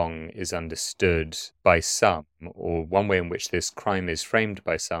core wrong is understood by some, or one way in which this crime is framed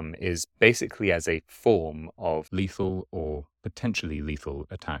by some, is basically as a form of lethal or potentially lethal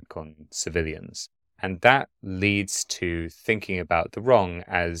attack on civilians. And that leads to thinking about the wrong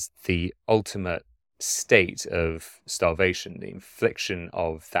as the ultimate state of starvation, the infliction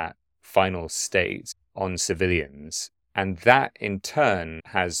of that final state on civilians. And that in turn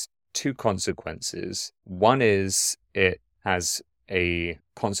has two consequences. One is it has a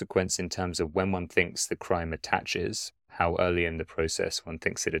consequence in terms of when one thinks the crime attaches, how early in the process one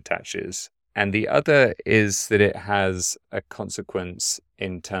thinks it attaches. And the other is that it has a consequence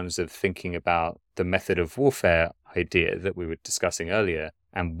in terms of thinking about the method of warfare idea that we were discussing earlier,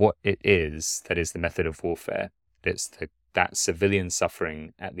 and what it is that is the method of warfare. It's that civilian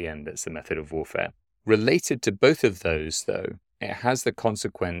suffering at the end that's the method of warfare. Related to both of those, though, it has the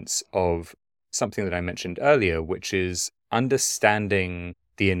consequence of something that I mentioned earlier, which is understanding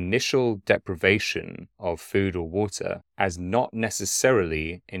the initial deprivation of food or water as not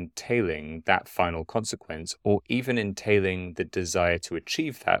necessarily entailing that final consequence, or even entailing the desire to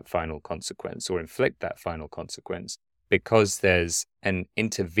achieve that final consequence or inflict that final consequence, because there's an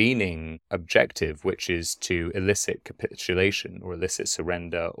intervening objective, which is to elicit capitulation or elicit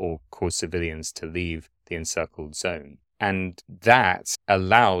surrender or cause civilians to leave the encircled zone. And that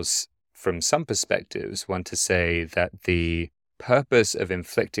allows, from some perspectives, one to say that the purpose of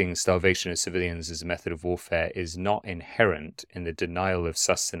inflicting starvation of civilians as a method of warfare is not inherent in the denial of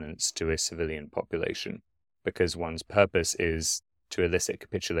sustenance to a civilian population, because one's purpose is to elicit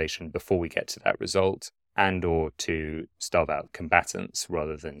capitulation before we get to that result, and or to starve out combatants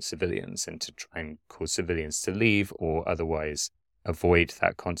rather than civilians, and to try and cause civilians to leave or otherwise avoid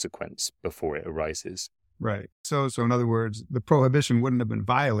that consequence before it arises. Right. So in other words, the prohibition wouldn't have been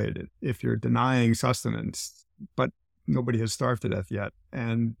violated if you're denying sustenance, but nobody has starved to death yet,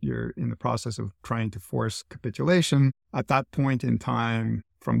 and you're in the process of trying to force capitulation. At that point in time,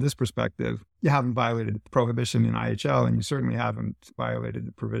 from this perspective, you haven't violated the prohibition in IHL, and you certainly haven't violated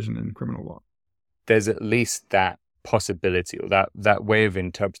the provision in criminal law. There's at least that possibility, or that way of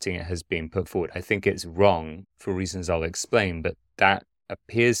interpreting it has been put forward. I think it's wrong for reasons I'll explain, but that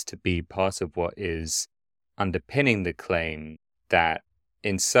appears to be part of what is underpinning the claim that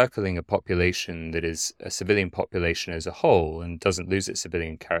encircling a population that is a civilian population as a whole and doesn't lose its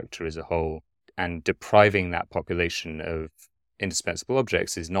civilian character as a whole, and depriving that population of indispensable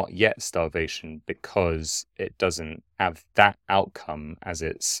objects is not yet starvation, because it doesn't have that outcome as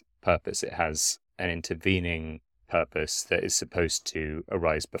its purpose. It has an intervening purpose that is supposed to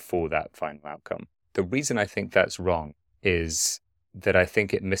arise before that final outcome. The reason I think that's wrong is that I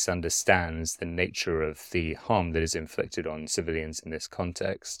think it misunderstands the nature of the harm that is inflicted on civilians in this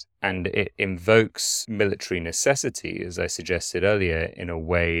context. And it invokes military necessity, as I suggested earlier, in a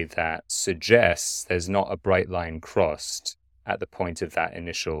way that suggests there's not a bright line crossed at the point of that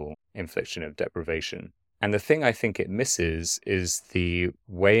initial infliction of deprivation. And the thing I think it misses is the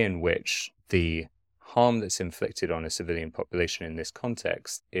way in which the harm that's inflicted on a civilian population in this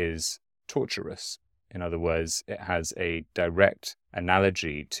context is torturous. In other words, it has a direct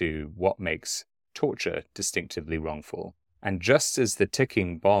analogy to what makes torture distinctively wrongful. And just as the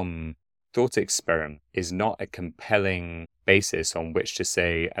ticking bomb thought experiment is not a compelling basis on which to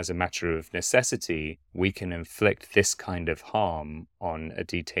say, as a matter of necessity, we can inflict this kind of harm on a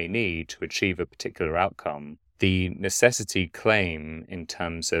detainee to achieve a particular outcome, the necessity claim in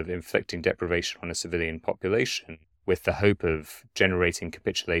terms of inflicting deprivation on a civilian population with the hope of generating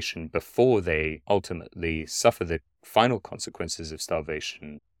capitulation before they ultimately suffer the final consequences of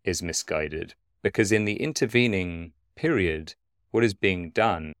starvation is misguided. Because in the intervening period, what is being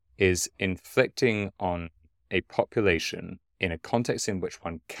done is inflicting on a population in a context in which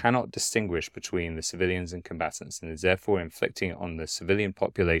one cannot distinguish between the civilians and combatants, and is therefore inflicting it on the civilian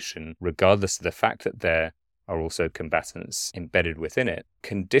population, regardless of the fact that there are also combatants embedded within it,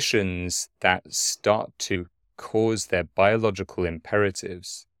 conditions that start to cause their biological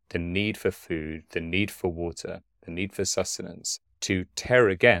imperatives, the need for food, the need for water, the need for sustenance, to tear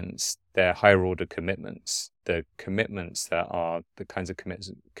against their higher order commitments, the commitments that are the kinds of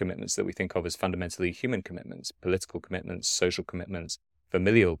commitments that we think of as fundamentally human commitments, political commitments, social commitments,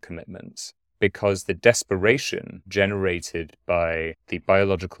 familial commitments, because the desperation generated by the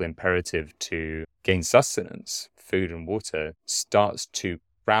biological imperative to gain sustenance, food and water, starts to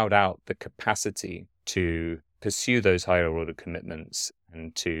crowd out the capacity to pursue those higher order commitments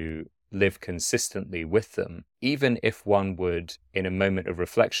and to live consistently with them, even if one would, in a moment of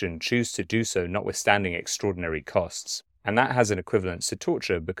reflection, choose to do so, notwithstanding extraordinary costs. And that has an equivalence to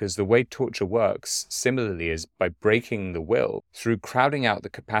torture, because the way torture works, similarly, is by breaking the will through crowding out the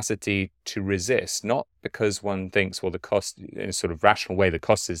capacity to resist, not because one thinks, well, the cost, in a sort of rational way, the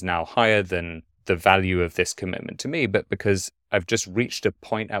cost is now higher than the value of this commitment to me, but because I've just reached a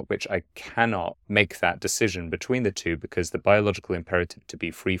point at which I cannot make that decision between the two, because the biological imperative to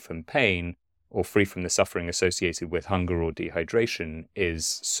be free from pain or free from the suffering associated with hunger or dehydration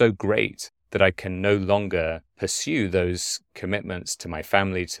is so great that I can no longer pursue those commitments to my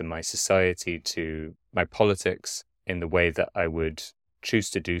family, to my society, to my politics in the way that I would choose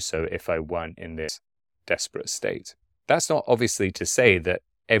to do so if I weren't in this desperate state. That's not obviously to say that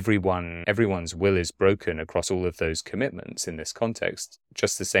everyone's will is broken across all of those commitments in this context,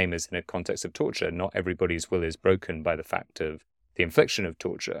 just the same as in a context of torture. Not everybody's will is broken by the fact of the infliction of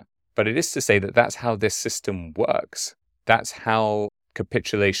torture. But it is to say that that's how this system works. That's how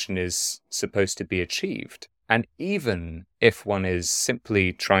capitulation is supposed to be achieved. And even if one is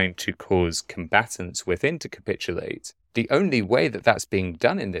simply trying to cause combatants within to capitulate, the only way that that's being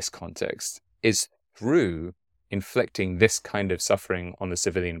done in this context is through inflicting this kind of suffering on the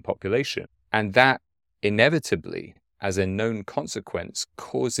civilian population. And that inevitably, as a known consequence,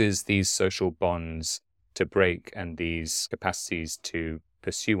 causes these social bonds to break and these capacities to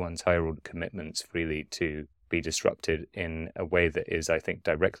pursue one's higher order commitments freely to be disrupted in a way that is, I think,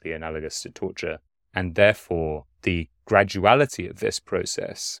 directly analogous to torture. And therefore, the graduality of this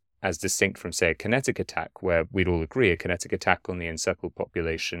process, as distinct from, say, a kinetic attack, where we'd all agree a kinetic attack on the encircled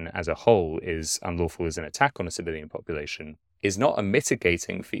population as a whole is unlawful as an attack on a civilian population, is not a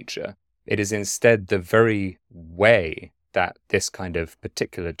mitigating feature. It is instead the very way that this kind of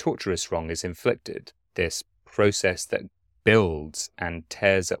particular torturous wrong is inflicted, this process that builds and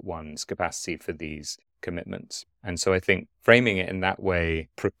tears at one's capacity for these commitments. And so I think framing it in that way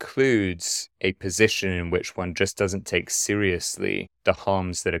precludes a position in which one just doesn't take seriously the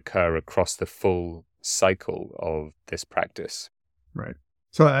harms that occur across the full cycle of this practice. Right.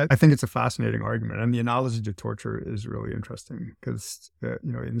 So I think it's a fascinating argument. And the analogy to torture is really interesting because,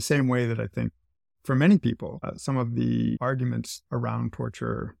 in the same way that I think for many people, some of the arguments around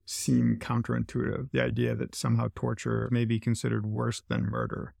torture seem counterintuitive. The idea that somehow torture may be considered worse than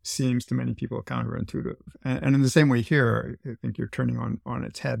murder seems to many people counterintuitive. And in the same way here, I think you're turning on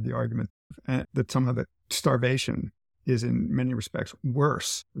its head the argument that somehow that starvation is in many respects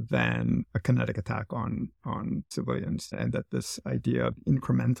worse than a kinetic attack on civilians, and that this idea of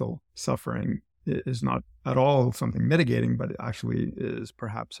incremental suffering is not at all something mitigating, but it actually is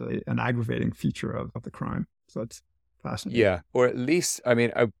perhaps an aggravating feature of the crime. So it's fascinating. Yeah, or at least,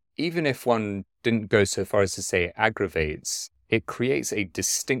 even if one didn't go so far as to say it aggravates, it creates a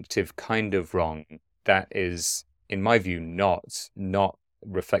distinctive kind of wrong that is, in my view, not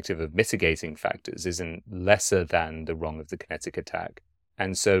reflective of mitigating factors, isn't lesser than the wrong of the kinetic attack.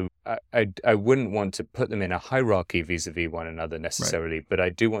 And so I wouldn't want to put them in a hierarchy vis-a-vis one another necessarily, right. But I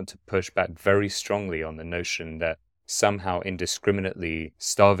do want to push back very strongly on the notion that somehow indiscriminately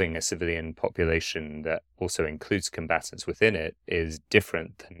starving a civilian population that also includes combatants within it is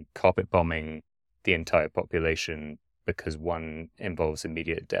different than carpet bombing the entire population because one involves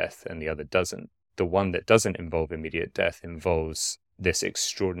immediate death and the other doesn't. The one that doesn't involve immediate death involves this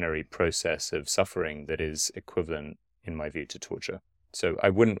extraordinary process of suffering that is equivalent, in my view, to torture. So I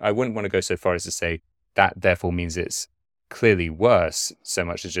wouldn't want to go so far as to say that therefore means it's clearly worse, so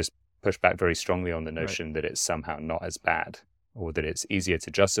much as just push back very strongly on the notion right. that it's somehow not as bad, or that it's easier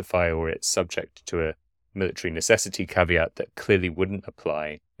to justify, or it's subject to a military necessity caveat that clearly wouldn't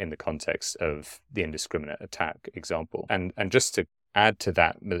apply in the context of the indiscriminate attack example. And just to add to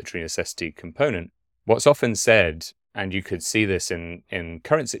that military necessity component, what's often said, and you could see this in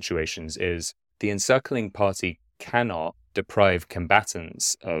current situations, is the encircling party cannot deprive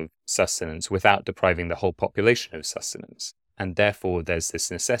combatants of sustenance without depriving the whole population of sustenance. And therefore, there's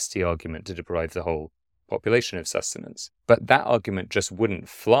this necessity argument to deprive the whole population of sustenance. But that argument just wouldn't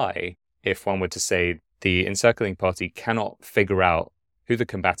fly if one were to say the encircling party cannot figure out who the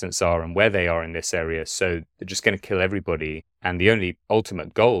combatants are and where they are in this area, so they're just going to kill everybody. And the only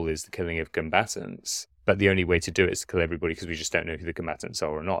ultimate goal is the killing of combatants. But the only way to do it is to kill everybody because we just don't know who the combatants are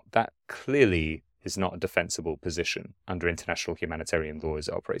or not. That clearly is not a defensible position under international humanitarian law as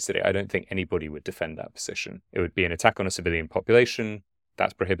it operates today. I don't think anybody would defend that position. It would be an attack on a civilian population,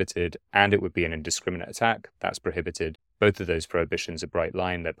 that's prohibited, and it would be an indiscriminate attack, that's prohibited. Both of those prohibitions are bright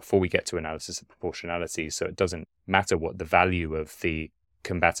line there before we get to analysis of proportionality, so it doesn't matter what the value of the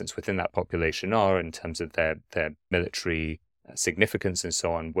combatants within that population are in terms of their military significance and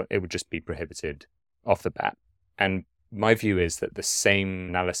so on, it would just be prohibited off the bat. And my view is that the same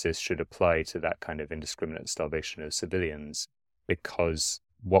analysis should apply to that kind of indiscriminate starvation of civilians, because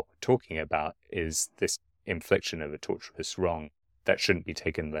what we're talking about is this infliction of a torturous wrong that shouldn't be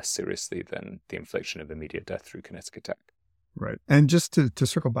taken less seriously than the infliction of immediate death through kinetic attack. Right. And just to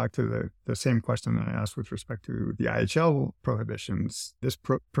circle back to the same question that I asked with respect to the IHL prohibitions, this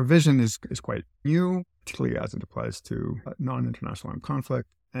provision is quite new, particularly as it applies to non-international armed conflict.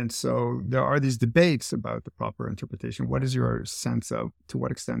 And so there are these debates about the proper interpretation. What is your sense of to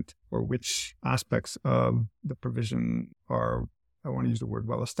what extent or which aspects of the provision are, I want to use the word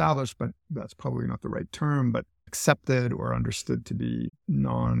well-established, but that's probably not the right term, but accepted or understood to be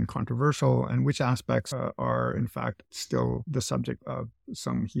non-controversial, and which aspects are in fact still the subject of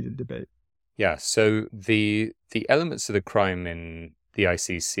some heated debate? Yeah, so the elements of the crime in the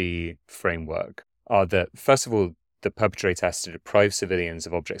ICC framework are that, first of all, the perpetrator has to deprive civilians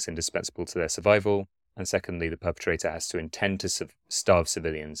of objects indispensable to their survival, and secondly, the perpetrator has to intend to starve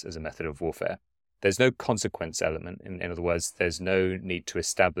civilians as a method of warfare. There's no consequence element. In other words, there's no need to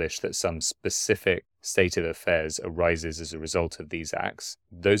establish that some specific state of affairs arises as a result of these acts.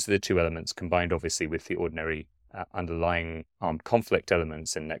 Those are the two elements, combined obviously with the ordinary underlying armed conflict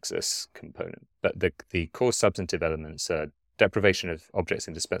elements and nexus component. But the core substantive elements are deprivation of objects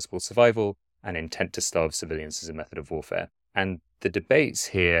indispensable to survival and intent to starve civilians as a method of warfare. And the debates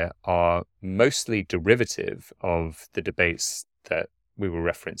here are mostly derivative of the debates that we were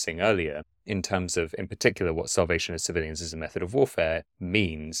referencing earlier in terms of, in particular, what starvation of civilians as a method of warfare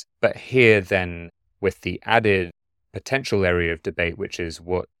means. But here then, with the added potential area of debate, which is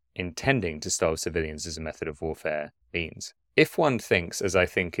what intending to starve civilians as a method of warfare means. If one thinks, as I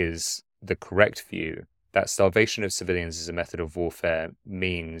think is the correct view, that starvation of civilians as a method of warfare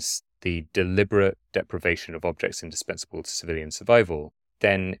means the deliberate deprivation of objects indispensable to civilian survival,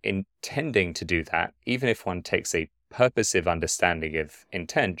 then intending to do that, even if one takes a purposive understanding of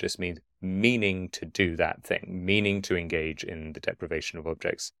intent, just means meaning to do that thing, meaning to engage in the deprivation of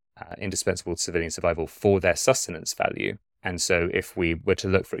objects indispensable to civilian survival for their sustenance value. And so if we were to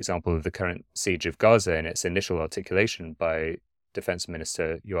look, for example, at the current siege of Gaza in its initial articulation by Defense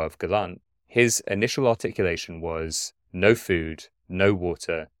Minister Yoav Gallant, his initial articulation was no food, no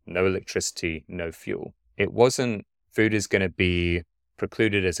water, no electricity, no fuel. It wasn't food is going to be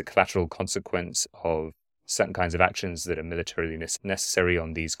precluded as a collateral consequence of certain kinds of actions that are militarily necessary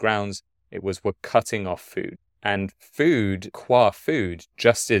on these grounds. It was we're cutting off food. And food, qua food,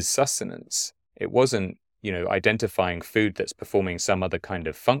 just is sustenance. It wasn't, identifying food that's performing some other kind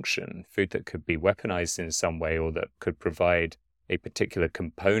of function, food that could be weaponized in some way or that could provide a particular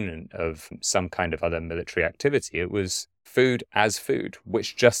component of some kind of other military activity. It was food as food,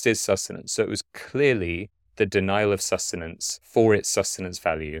 which just is sustenance. So it was clearly the denial of sustenance for its sustenance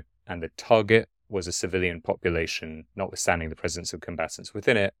value, and the target was a civilian population, notwithstanding the presence of combatants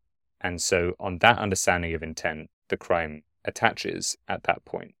within it. And so on that understanding of intent, the crime attaches at that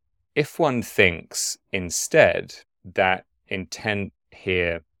point. If one thinks instead that intent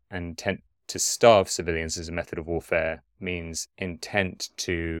here and intent to starve civilians as a method of warfare means intent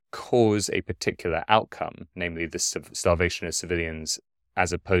to cause a particular outcome, namely the starvation of civilians,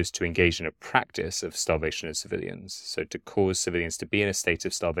 as opposed to engage in a practice of starvation of civilians. So to cause civilians to be in a state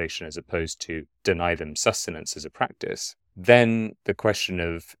of starvation as opposed to deny them sustenance as a practice, then the question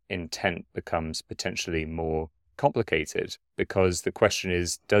of intent becomes potentially more complicated, because the question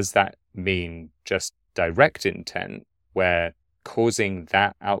is, does that mean just direct intent, where causing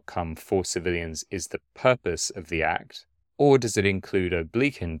that outcome for civilians is the purpose of the act, or does it include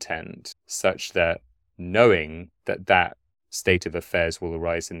oblique intent, such that knowing that that state of affairs will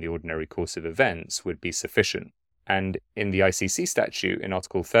arise in the ordinary course of events would be sufficient? And in the ICC statute, in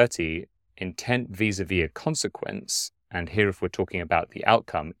Article 30, intent vis-a-vis a consequence, and here if we're talking about the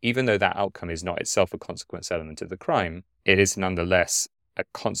outcome, even though that outcome is not itself a consequence element of the crime, it is nonetheless a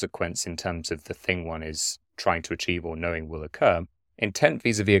consequence in terms of the thing one is trying to achieve or knowing will occur. Intent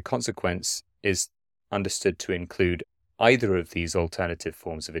vis-a-vis a consequence is understood to include either of these alternative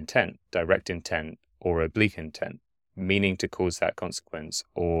forms of intent, direct intent or oblique intent, meaning to cause that consequence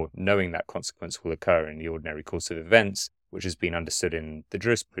or knowing that consequence will occur in the ordinary course of events, which has been understood in the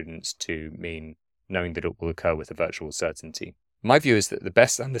jurisprudence to mean knowing that it will occur with a virtual certainty. My view is that the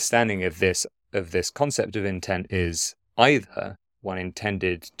best understanding of this concept of intent is either one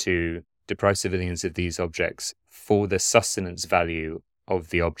intended to deprive civilians of these objects for the sustenance value of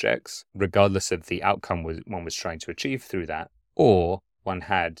the objects, regardless of the outcome one was trying to achieve through that, or one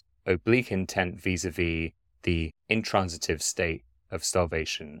had oblique intent vis-a-vis the intransitive state of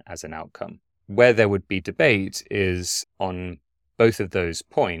starvation as an outcome. Where there would be debate is on both of those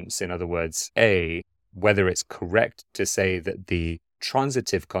points. In other words, A, whether it's correct to say that the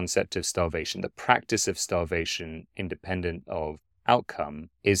transitive concept of starvation, the practice of starvation independent of outcome,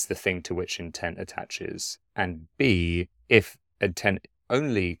 is the thing to which intent attaches. And B, if intent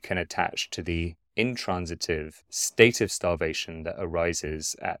only can attach to the intransitive state of starvation that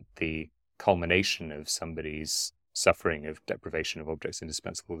arises at the culmination of somebody's suffering of deprivation of objects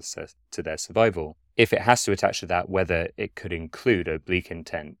indispensable to their survival, if it has to attach to that, whether it could include oblique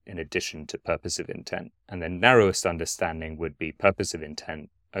intent in addition to purposive intent. And the narrowest understanding would be purposive intent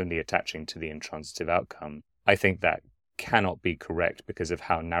only attaching to the intransitive outcome. I think that cannot be correct because of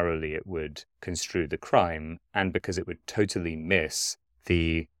how narrowly it would construe the crime, and because it would totally miss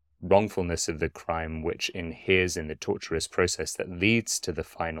the wrongfulness of the crime which inheres in the torturous process that leads to the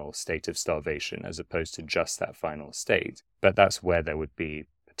final state of starvation, as opposed to just that final state. But that's where there would be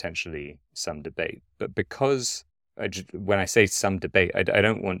potentially some debate. But because, when I say some debate, I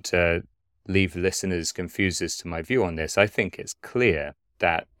don't want to leave listeners confused as to my view on this. I think it's clear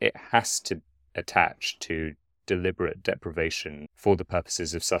that it has to attach to deliberate deprivation for the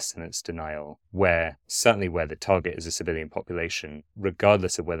purposes of sustenance denial, certainly where the target is a civilian population,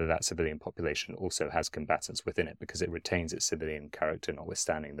 regardless of whether that civilian population also has combatants within it, because it retains its civilian character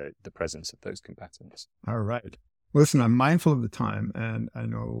notwithstanding the presence of those combatants. All right. Listen, I'm mindful of the time, and I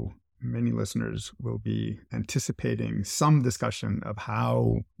know many listeners will be anticipating some discussion of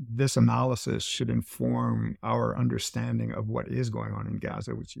how this analysis should inform our understanding of what is going on in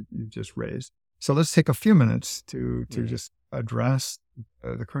Gaza, which you've just raised. So let's take a few minutes to just address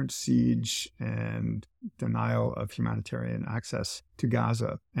the current siege and denial of humanitarian access to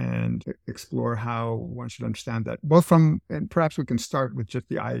Gaza, and explore how one should understand that, and perhaps we can start with just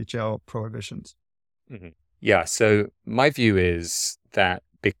the IHL prohibitions. Mm-hmm. Yeah, so my view is that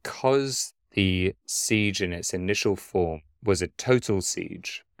because the siege in its initial form was a total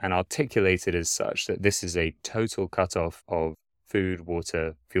siege and articulated as such, that this is a total cutoff of food,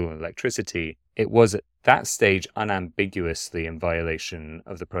 water, fuel, and electricity, it was at that stage unambiguously in violation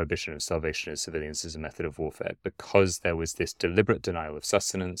of the prohibition of starvation of civilians as a method of warfare, because there was this deliberate denial of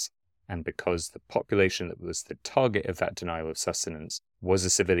sustenance, and because the population that was the target of that denial of sustenance was a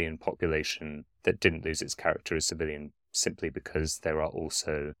civilian population that didn't lose its character as civilian simply because there are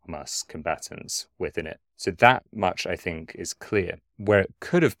also Hamas combatants within it. So that much, I think, is clear. Where it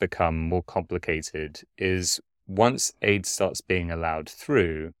could have become more complicated is once aid starts being allowed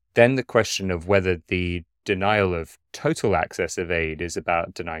through, then the question of whether the denial of total access of aid is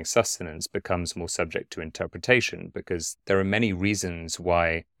about denying sustenance becomes more subject to interpretation, because there are many reasons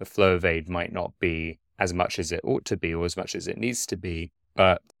why the flow of aid might not be as much as it ought to be or as much as it needs to be,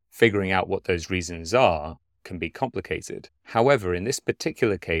 but figuring out what those reasons are can be complicated. However, in this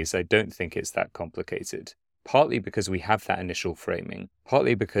particular case, I don't think it's that complicated. Partly because we have that initial framing,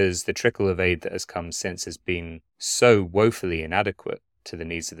 partly because the trickle of aid that has come since has been so woefully inadequate to the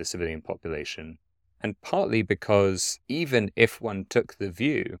needs of the civilian population, and partly because even if one took the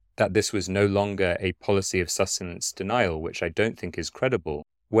view that this was no longer a policy of sustenance denial, which I don't think is credible,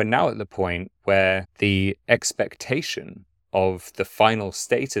 we're now at the point where the expectation of the final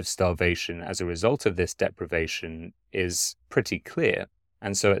state of starvation as a result of this deprivation is pretty clear.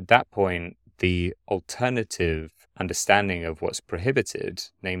 And so at that point, the alternative understanding of what's prohibited,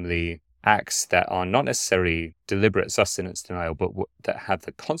 namely acts that are not necessarily deliberate sustenance denial, but that have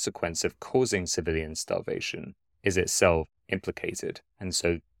the consequence of causing civilian starvation, is itself implicated. And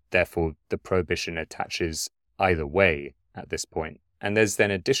so, therefore, the prohibition attaches either way at this point. And there's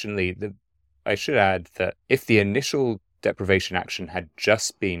then additionally, I should add that if the initial deprivation action had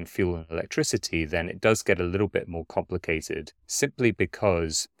just been fuel and electricity, then it does get a little bit more complicated, simply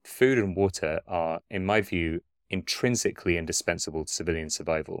because food and water are, in my view, intrinsically indispensable to civilian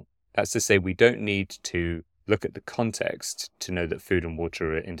survival. That's to say, we don't need to look at the context to know that food and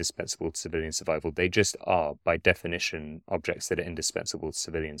water are indispensable to civilian survival. They just are, by definition, objects that are indispensable to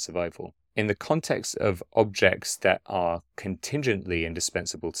civilian survival. In the context of objects that are contingently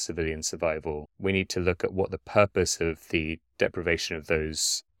indispensable to civilian survival, we need to look at what the purpose of the deprivation of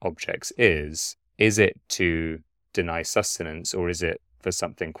those objects is. Is it to deny sustenance, or is it for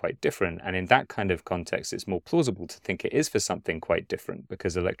something quite different? And in that kind of context, it's more plausible to think it is for something quite different,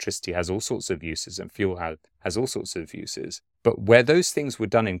 because electricity has all sorts of uses and fuel has all sorts of uses. But where those things were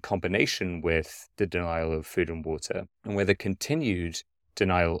done in combination with the denial of food and water, and where the continued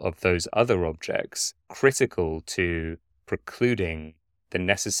denial of those other objects, critical to precluding the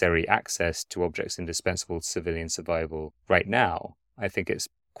necessary access to objects indispensable to civilian survival right now, I think it's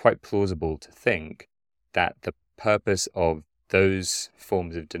quite plausible to think that the purpose of those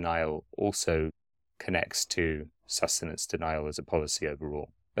forms of denial also connects to sustenance denial as a policy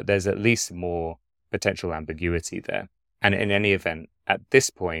overall. But there's at least more potential ambiguity there. And in any event, at this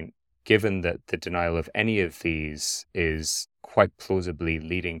point, given that the denial of any of these is quite plausibly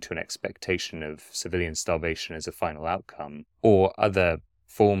leading to an expectation of civilian starvation as a final outcome, or other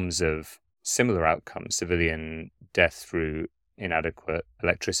forms of similar outcomes, civilian death through inadequate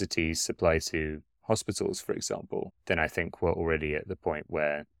electricity supply to hospitals, for example, then I think we're already at the point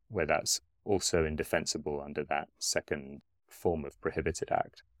where that's also indefensible under that second form of prohibited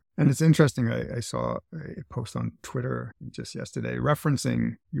act. And it's interesting, I saw a post on Twitter just yesterday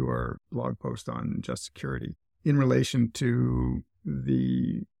referencing your blog post on just security in relation to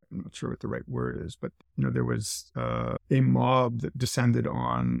I'm not sure what the right word is, but there was a mob that descended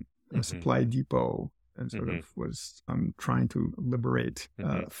on a supply depot and sort of was trying to liberate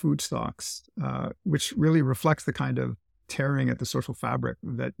food stocks, which really reflects the kind of tearing at the social fabric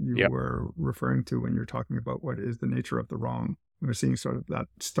that you were referring to when you're talking about what is the nature of the wrong. We're seeing sort of that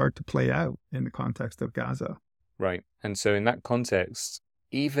start to play out in the context of Gaza. Right. And so in that context,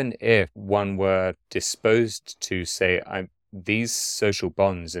 even if one were disposed to say, these social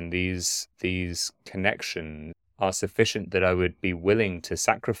bonds and these connections are sufficient that I would be willing to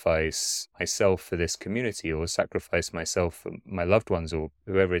sacrifice myself for this community, or sacrifice myself for my loved ones, or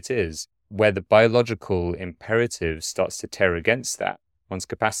whoever it is, where the biological imperative starts to tear against that, one's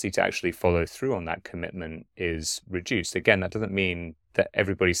capacity to actually follow through on that commitment is reduced. Again, that doesn't mean that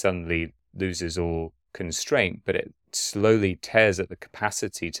everybody suddenly loses all constraint, but it slowly tears at the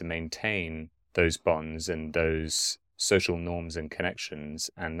capacity to maintain those bonds and those social norms and connections.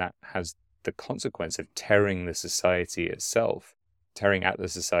 And that has the consequence of tearing at the society itself,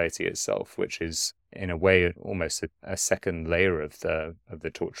 which is in a way almost a second layer of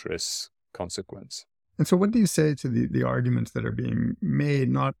the torturous consequence. And so what do you say to the arguments that are being made,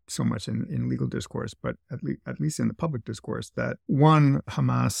 not so much in legal discourse, but at least in the public discourse, that one,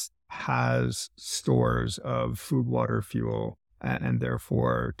 Hamas has stores of food, water, fuel, and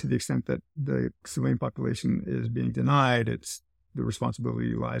therefore, to the extent that the civilian population is being denied, the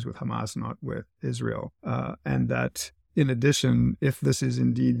responsibility lies with Hamas, not with Israel. And that, in addition, if this is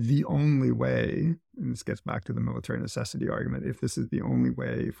indeed the only way, and this gets back to the military necessity argument, if this is the only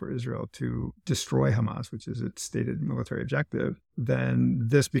way for Israel to destroy Hamas, which is its stated military objective, then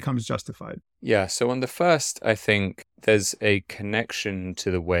this becomes justified. Yeah, so on the first, I think there's a connection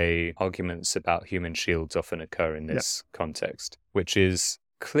to the way arguments about human shields often occur in this context, which is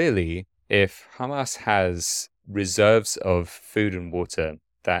clearly if Hamas has reserves of food and water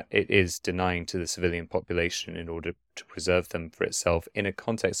that it is denying to the civilian population in order to preserve them for itself in a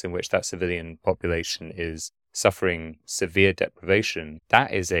context in which that civilian population is suffering severe deprivation,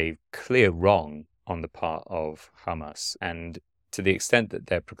 that is a clear wrong on the part of Hamas. And to the extent that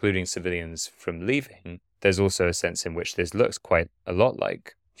they're precluding civilians from leaving, there's also a sense in which this looks quite a lot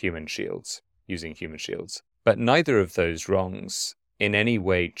like human shields, using human shields. But neither of those wrongs in any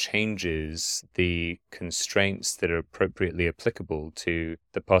way changes the constraints that are appropriately applicable to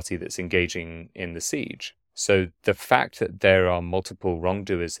the party that's engaging in the siege. So the fact that there are multiple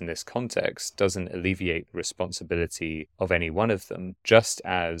wrongdoers in this context doesn't alleviate the responsibility of any one of them, just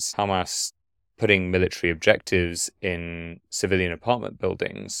as Hamas putting military objectives in civilian apartment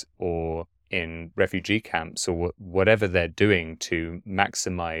buildings or in refugee camps or whatever they're doing to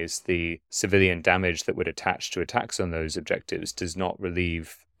maximize the civilian damage that would attach to attacks on those objectives does not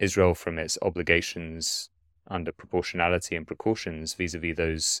relieve Israel from its obligations under proportionality and precautions vis-a-vis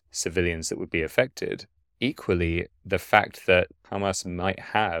those civilians that would be affected. Equally, the fact that Hamas might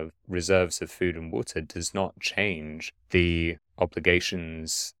have reserves of food and water does not change the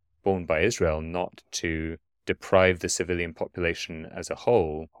obligations borne by Israel not to deprive the civilian population as a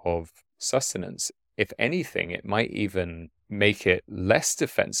whole of sustenance. If anything, it might even make it less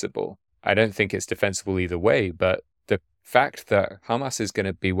defensible. I don't think it's defensible either way, but the fact that Hamas is going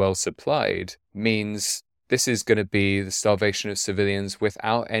to be well supplied means this is going to be the starvation of civilians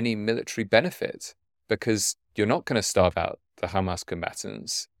without any military benefit, because you're not going to starve out the Hamas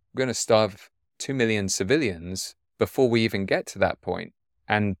combatants. We're going to starve 2 million civilians before we even get to that point.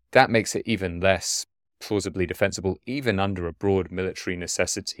 And that makes it even less plausibly defensible, even under a broad military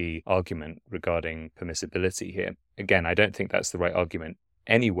necessity argument regarding permissibility here. Again, I don't think that's the right argument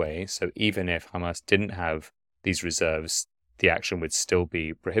anyway, so even if Hamas didn't have these reserves, the action would still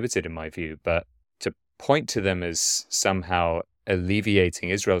be prohibited in my view. But to point to them as somehow alleviating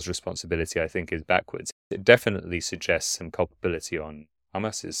Israel's responsibility, I think, is backwards. It definitely suggests some culpability on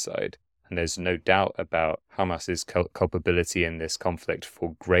Hamas's side. And there's no doubt about Hamas's culpability in this conflict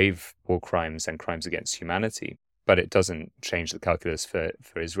for grave war crimes and crimes against humanity. but it doesn't change the calculus for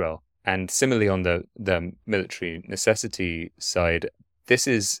Israel. And similarly, on the military necessity side, this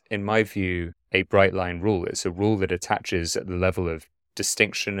is, in my view, a bright line rule. It's a rule that attaches at the level of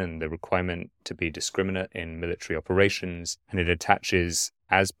distinction and the requirement to be discriminate in military operations, and it attaches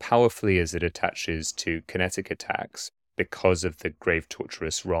as powerfully as it attaches to kinetic attacks because of the grave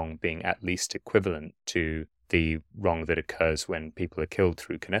torturous wrong being at least equivalent to the wrong that occurs when people are killed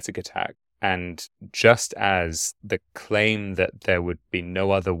through kinetic attack. And just as the claim that there would be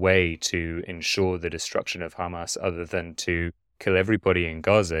no other way to ensure the destruction of Hamas other than to kill everybody in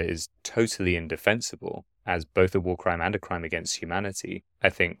Gaza is totally indefensible as both a war crime and a crime against humanity,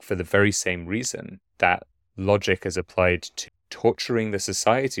 I think for the very same reason that logic is applied to torturing the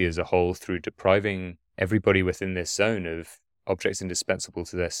society as a whole through depriving everybody within this zone of objects indispensable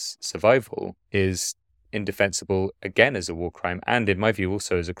to their survival is indefensible again as a war crime, and in my view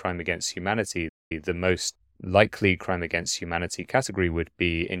also as a crime against humanity. The most likely crime against humanity category would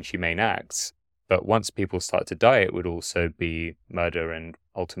be inhumane acts, but once people start to die, it would also be murder and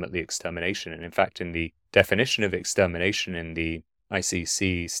ultimately extermination. And in fact, in the definition of extermination in the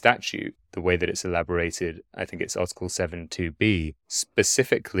ICC statute, the way that it's elaborated, I think it's Article 7.2b,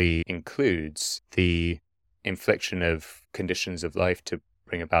 specifically includes the infliction of conditions of life to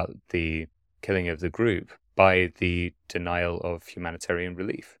bring about the killing of the group by the denial of humanitarian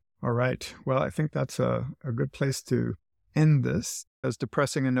relief. All right. Well, I think that's a good place to end this, as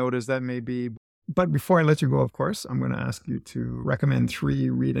depressing a note as that may be. But before I let you go, of course, I'm going to ask you to recommend 3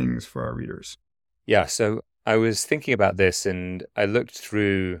 readings for our readers. Yeah, so I was thinking about this and I looked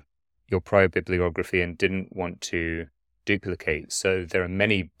through your prior bibliography and didn't want to duplicate. So there are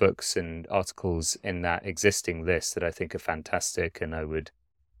many books and articles in that existing list that I think are fantastic and I would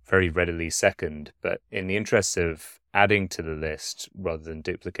very readily second. But in the interest of adding to the list rather than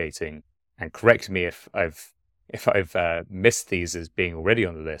duplicating, and correct me if I've missed these as being already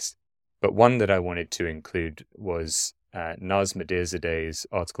on the list, but one that I wanted to include was Naz Madirzadeh's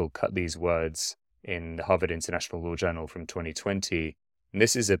article, Cut These Words, in the Harvard International Law Journal from 2020. And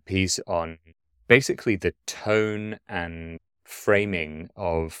this is a piece on basically the tone and framing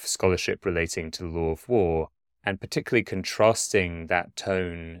of scholarship relating to the law of war, and particularly contrasting that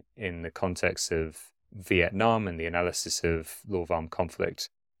tone in the context of Vietnam and the analysis of law of armed conflict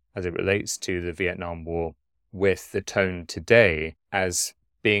as it relates to the Vietnam War with the tone today as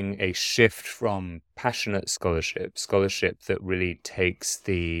being a shift from passionate scholarship that really takes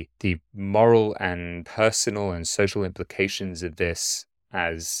the moral and personal and social implications of this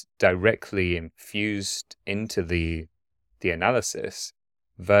as directly infused into the analysis,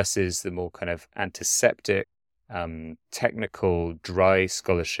 versus the more kind of antiseptic, technical, dry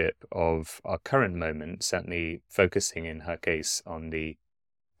scholarship of our current moment, certainly focusing in her case on the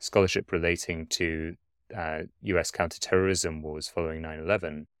scholarship relating to US counterterrorism wars following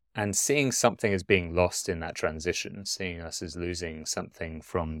 9/11, and seeing something as being lost in that transition, seeing us as losing something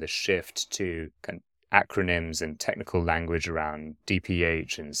from the shift to kind of acronyms and technical language around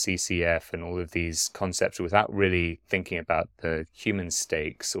DPH and CCF and all of these concepts without really thinking about the human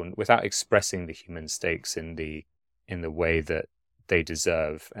stakes, or without expressing the human stakes in the way that they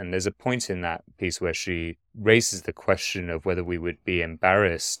deserve. And there's a point in that piece where she raises the question of whether we would be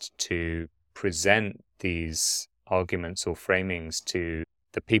embarrassed to present these arguments or framings to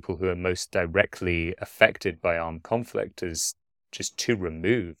the people who are most directly affected by armed conflict as just too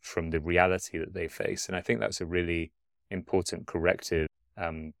removed from the reality that they face. And I think that's a really important corrective.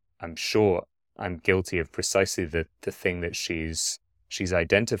 I'm sure I'm guilty of precisely the thing that she's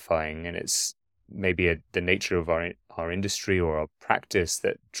identifying, and it's maybe the nature of our industry or our practice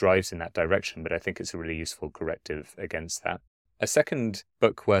that drives in that direction, but I think it's a really useful corrective against that. A second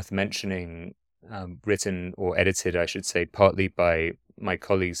book worth mentioning, written or edited, I should say, partly by my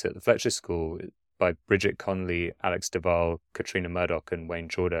colleagues at the Fletcher School, by Bridget Conley, Alex Duvall, Katrina Murdoch, and Wayne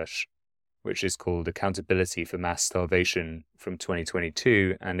Jordash, which is called Accountability for Mass Starvation from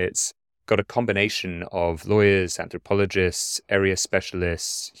 2022. And it's got a combination of lawyers, anthropologists, area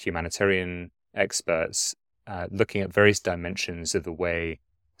specialists, humanitarian experts, looking at various dimensions of the way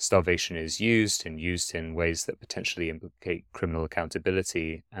starvation is used, and used in ways that potentially implicate criminal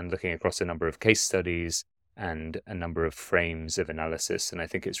accountability, and looking across a number of case studies and a number of frames of analysis. And I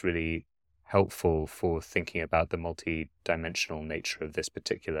think it's really helpful for thinking about the multi-dimensional nature of this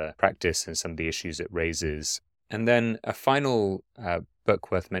particular practice and some of the issues it raises. And then a final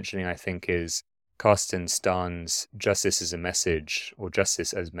book worth mentioning, I think, is Karsten Stahn's Justice as a Message, or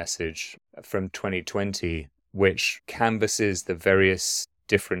Justice as Message, from 2020, which canvasses the various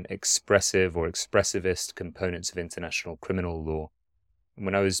different expressive or expressivist components of international criminal law.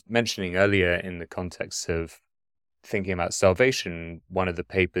 When I was mentioning earlier in the context of thinking about Starvation, one of the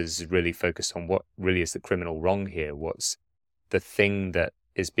papers really focused on what really is the criminal wrong here. What's the thing that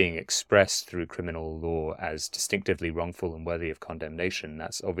is being expressed through criminal law as distinctively wrongful and worthy of condemnation?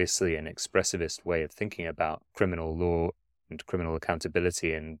 That's obviously an expressivist way of thinking about criminal law and criminal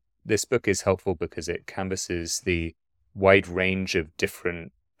accountability. And this book is helpful because it canvasses the wide range of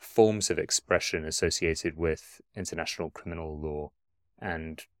different forms of expression associated with international criminal law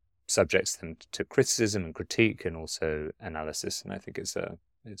and subjects them to criticism and critique and also analysis. And I think it's a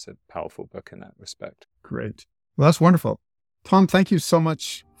powerful book in that respect. Great. Well, that's wonderful. Tom, thank you so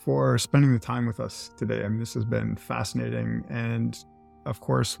much for spending the time with us today. I mean, this has been fascinating. And of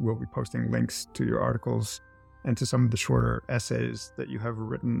course, we'll be posting links to your articles and to some of the shorter essays that you have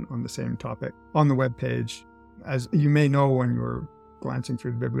written on the same topic on the webpage. As you may know, when you're glancing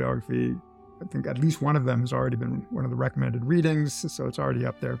through the bibliography, I think at least one of them has already been one of the recommended readings, so it's already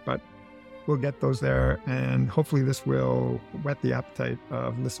up there, but we'll get those there. And hopefully this will whet the appetite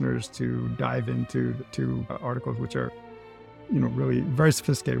of listeners to dive into the two articles, which are, really very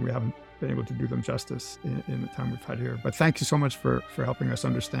sophisticated. We haven't been able to do them justice in the time we've had here. But thank you so much for helping us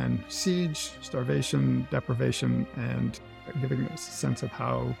understand siege, starvation, deprivation, and giving us a sense of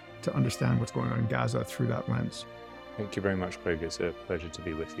how to understand what's going on in Gaza through that lens. Thank you very much, Craig. It's a pleasure to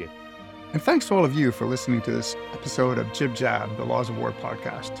be with you. And thanks to all of you for listening to this episode of Jib Jab, the Laws of War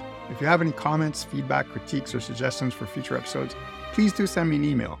podcast. If you have any comments, feedback, critiques, or suggestions for future episodes, please do send me an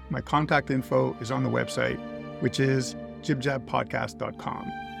email. My contact info is on the website, which is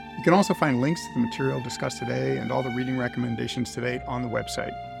jibjabpodcast.com. You can also find links to the material discussed today and all the reading recommendations to date on the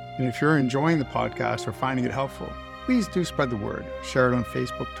website. And if you're enjoying the podcast or finding it helpful, please do spread the word. Share it on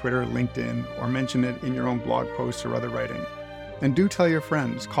Facebook, Twitter, LinkedIn, or mention it in your own blog posts or other writing. And do tell your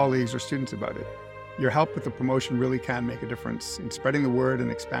friends, colleagues, or students about it. Your help with the promotion really can make a difference in spreading the word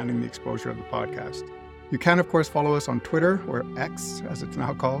and expanding the exposure of the podcast. You can, of course, follow us on Twitter, or X, as it's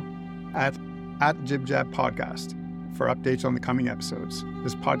now called, at JibJabPodcast for updates on the coming episodes.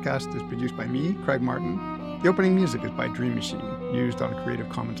 This podcast is produced by me, Craig Martin. The opening music is by Dream Machine, used on a Creative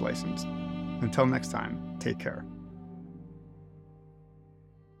Commons license. Until next time, take care.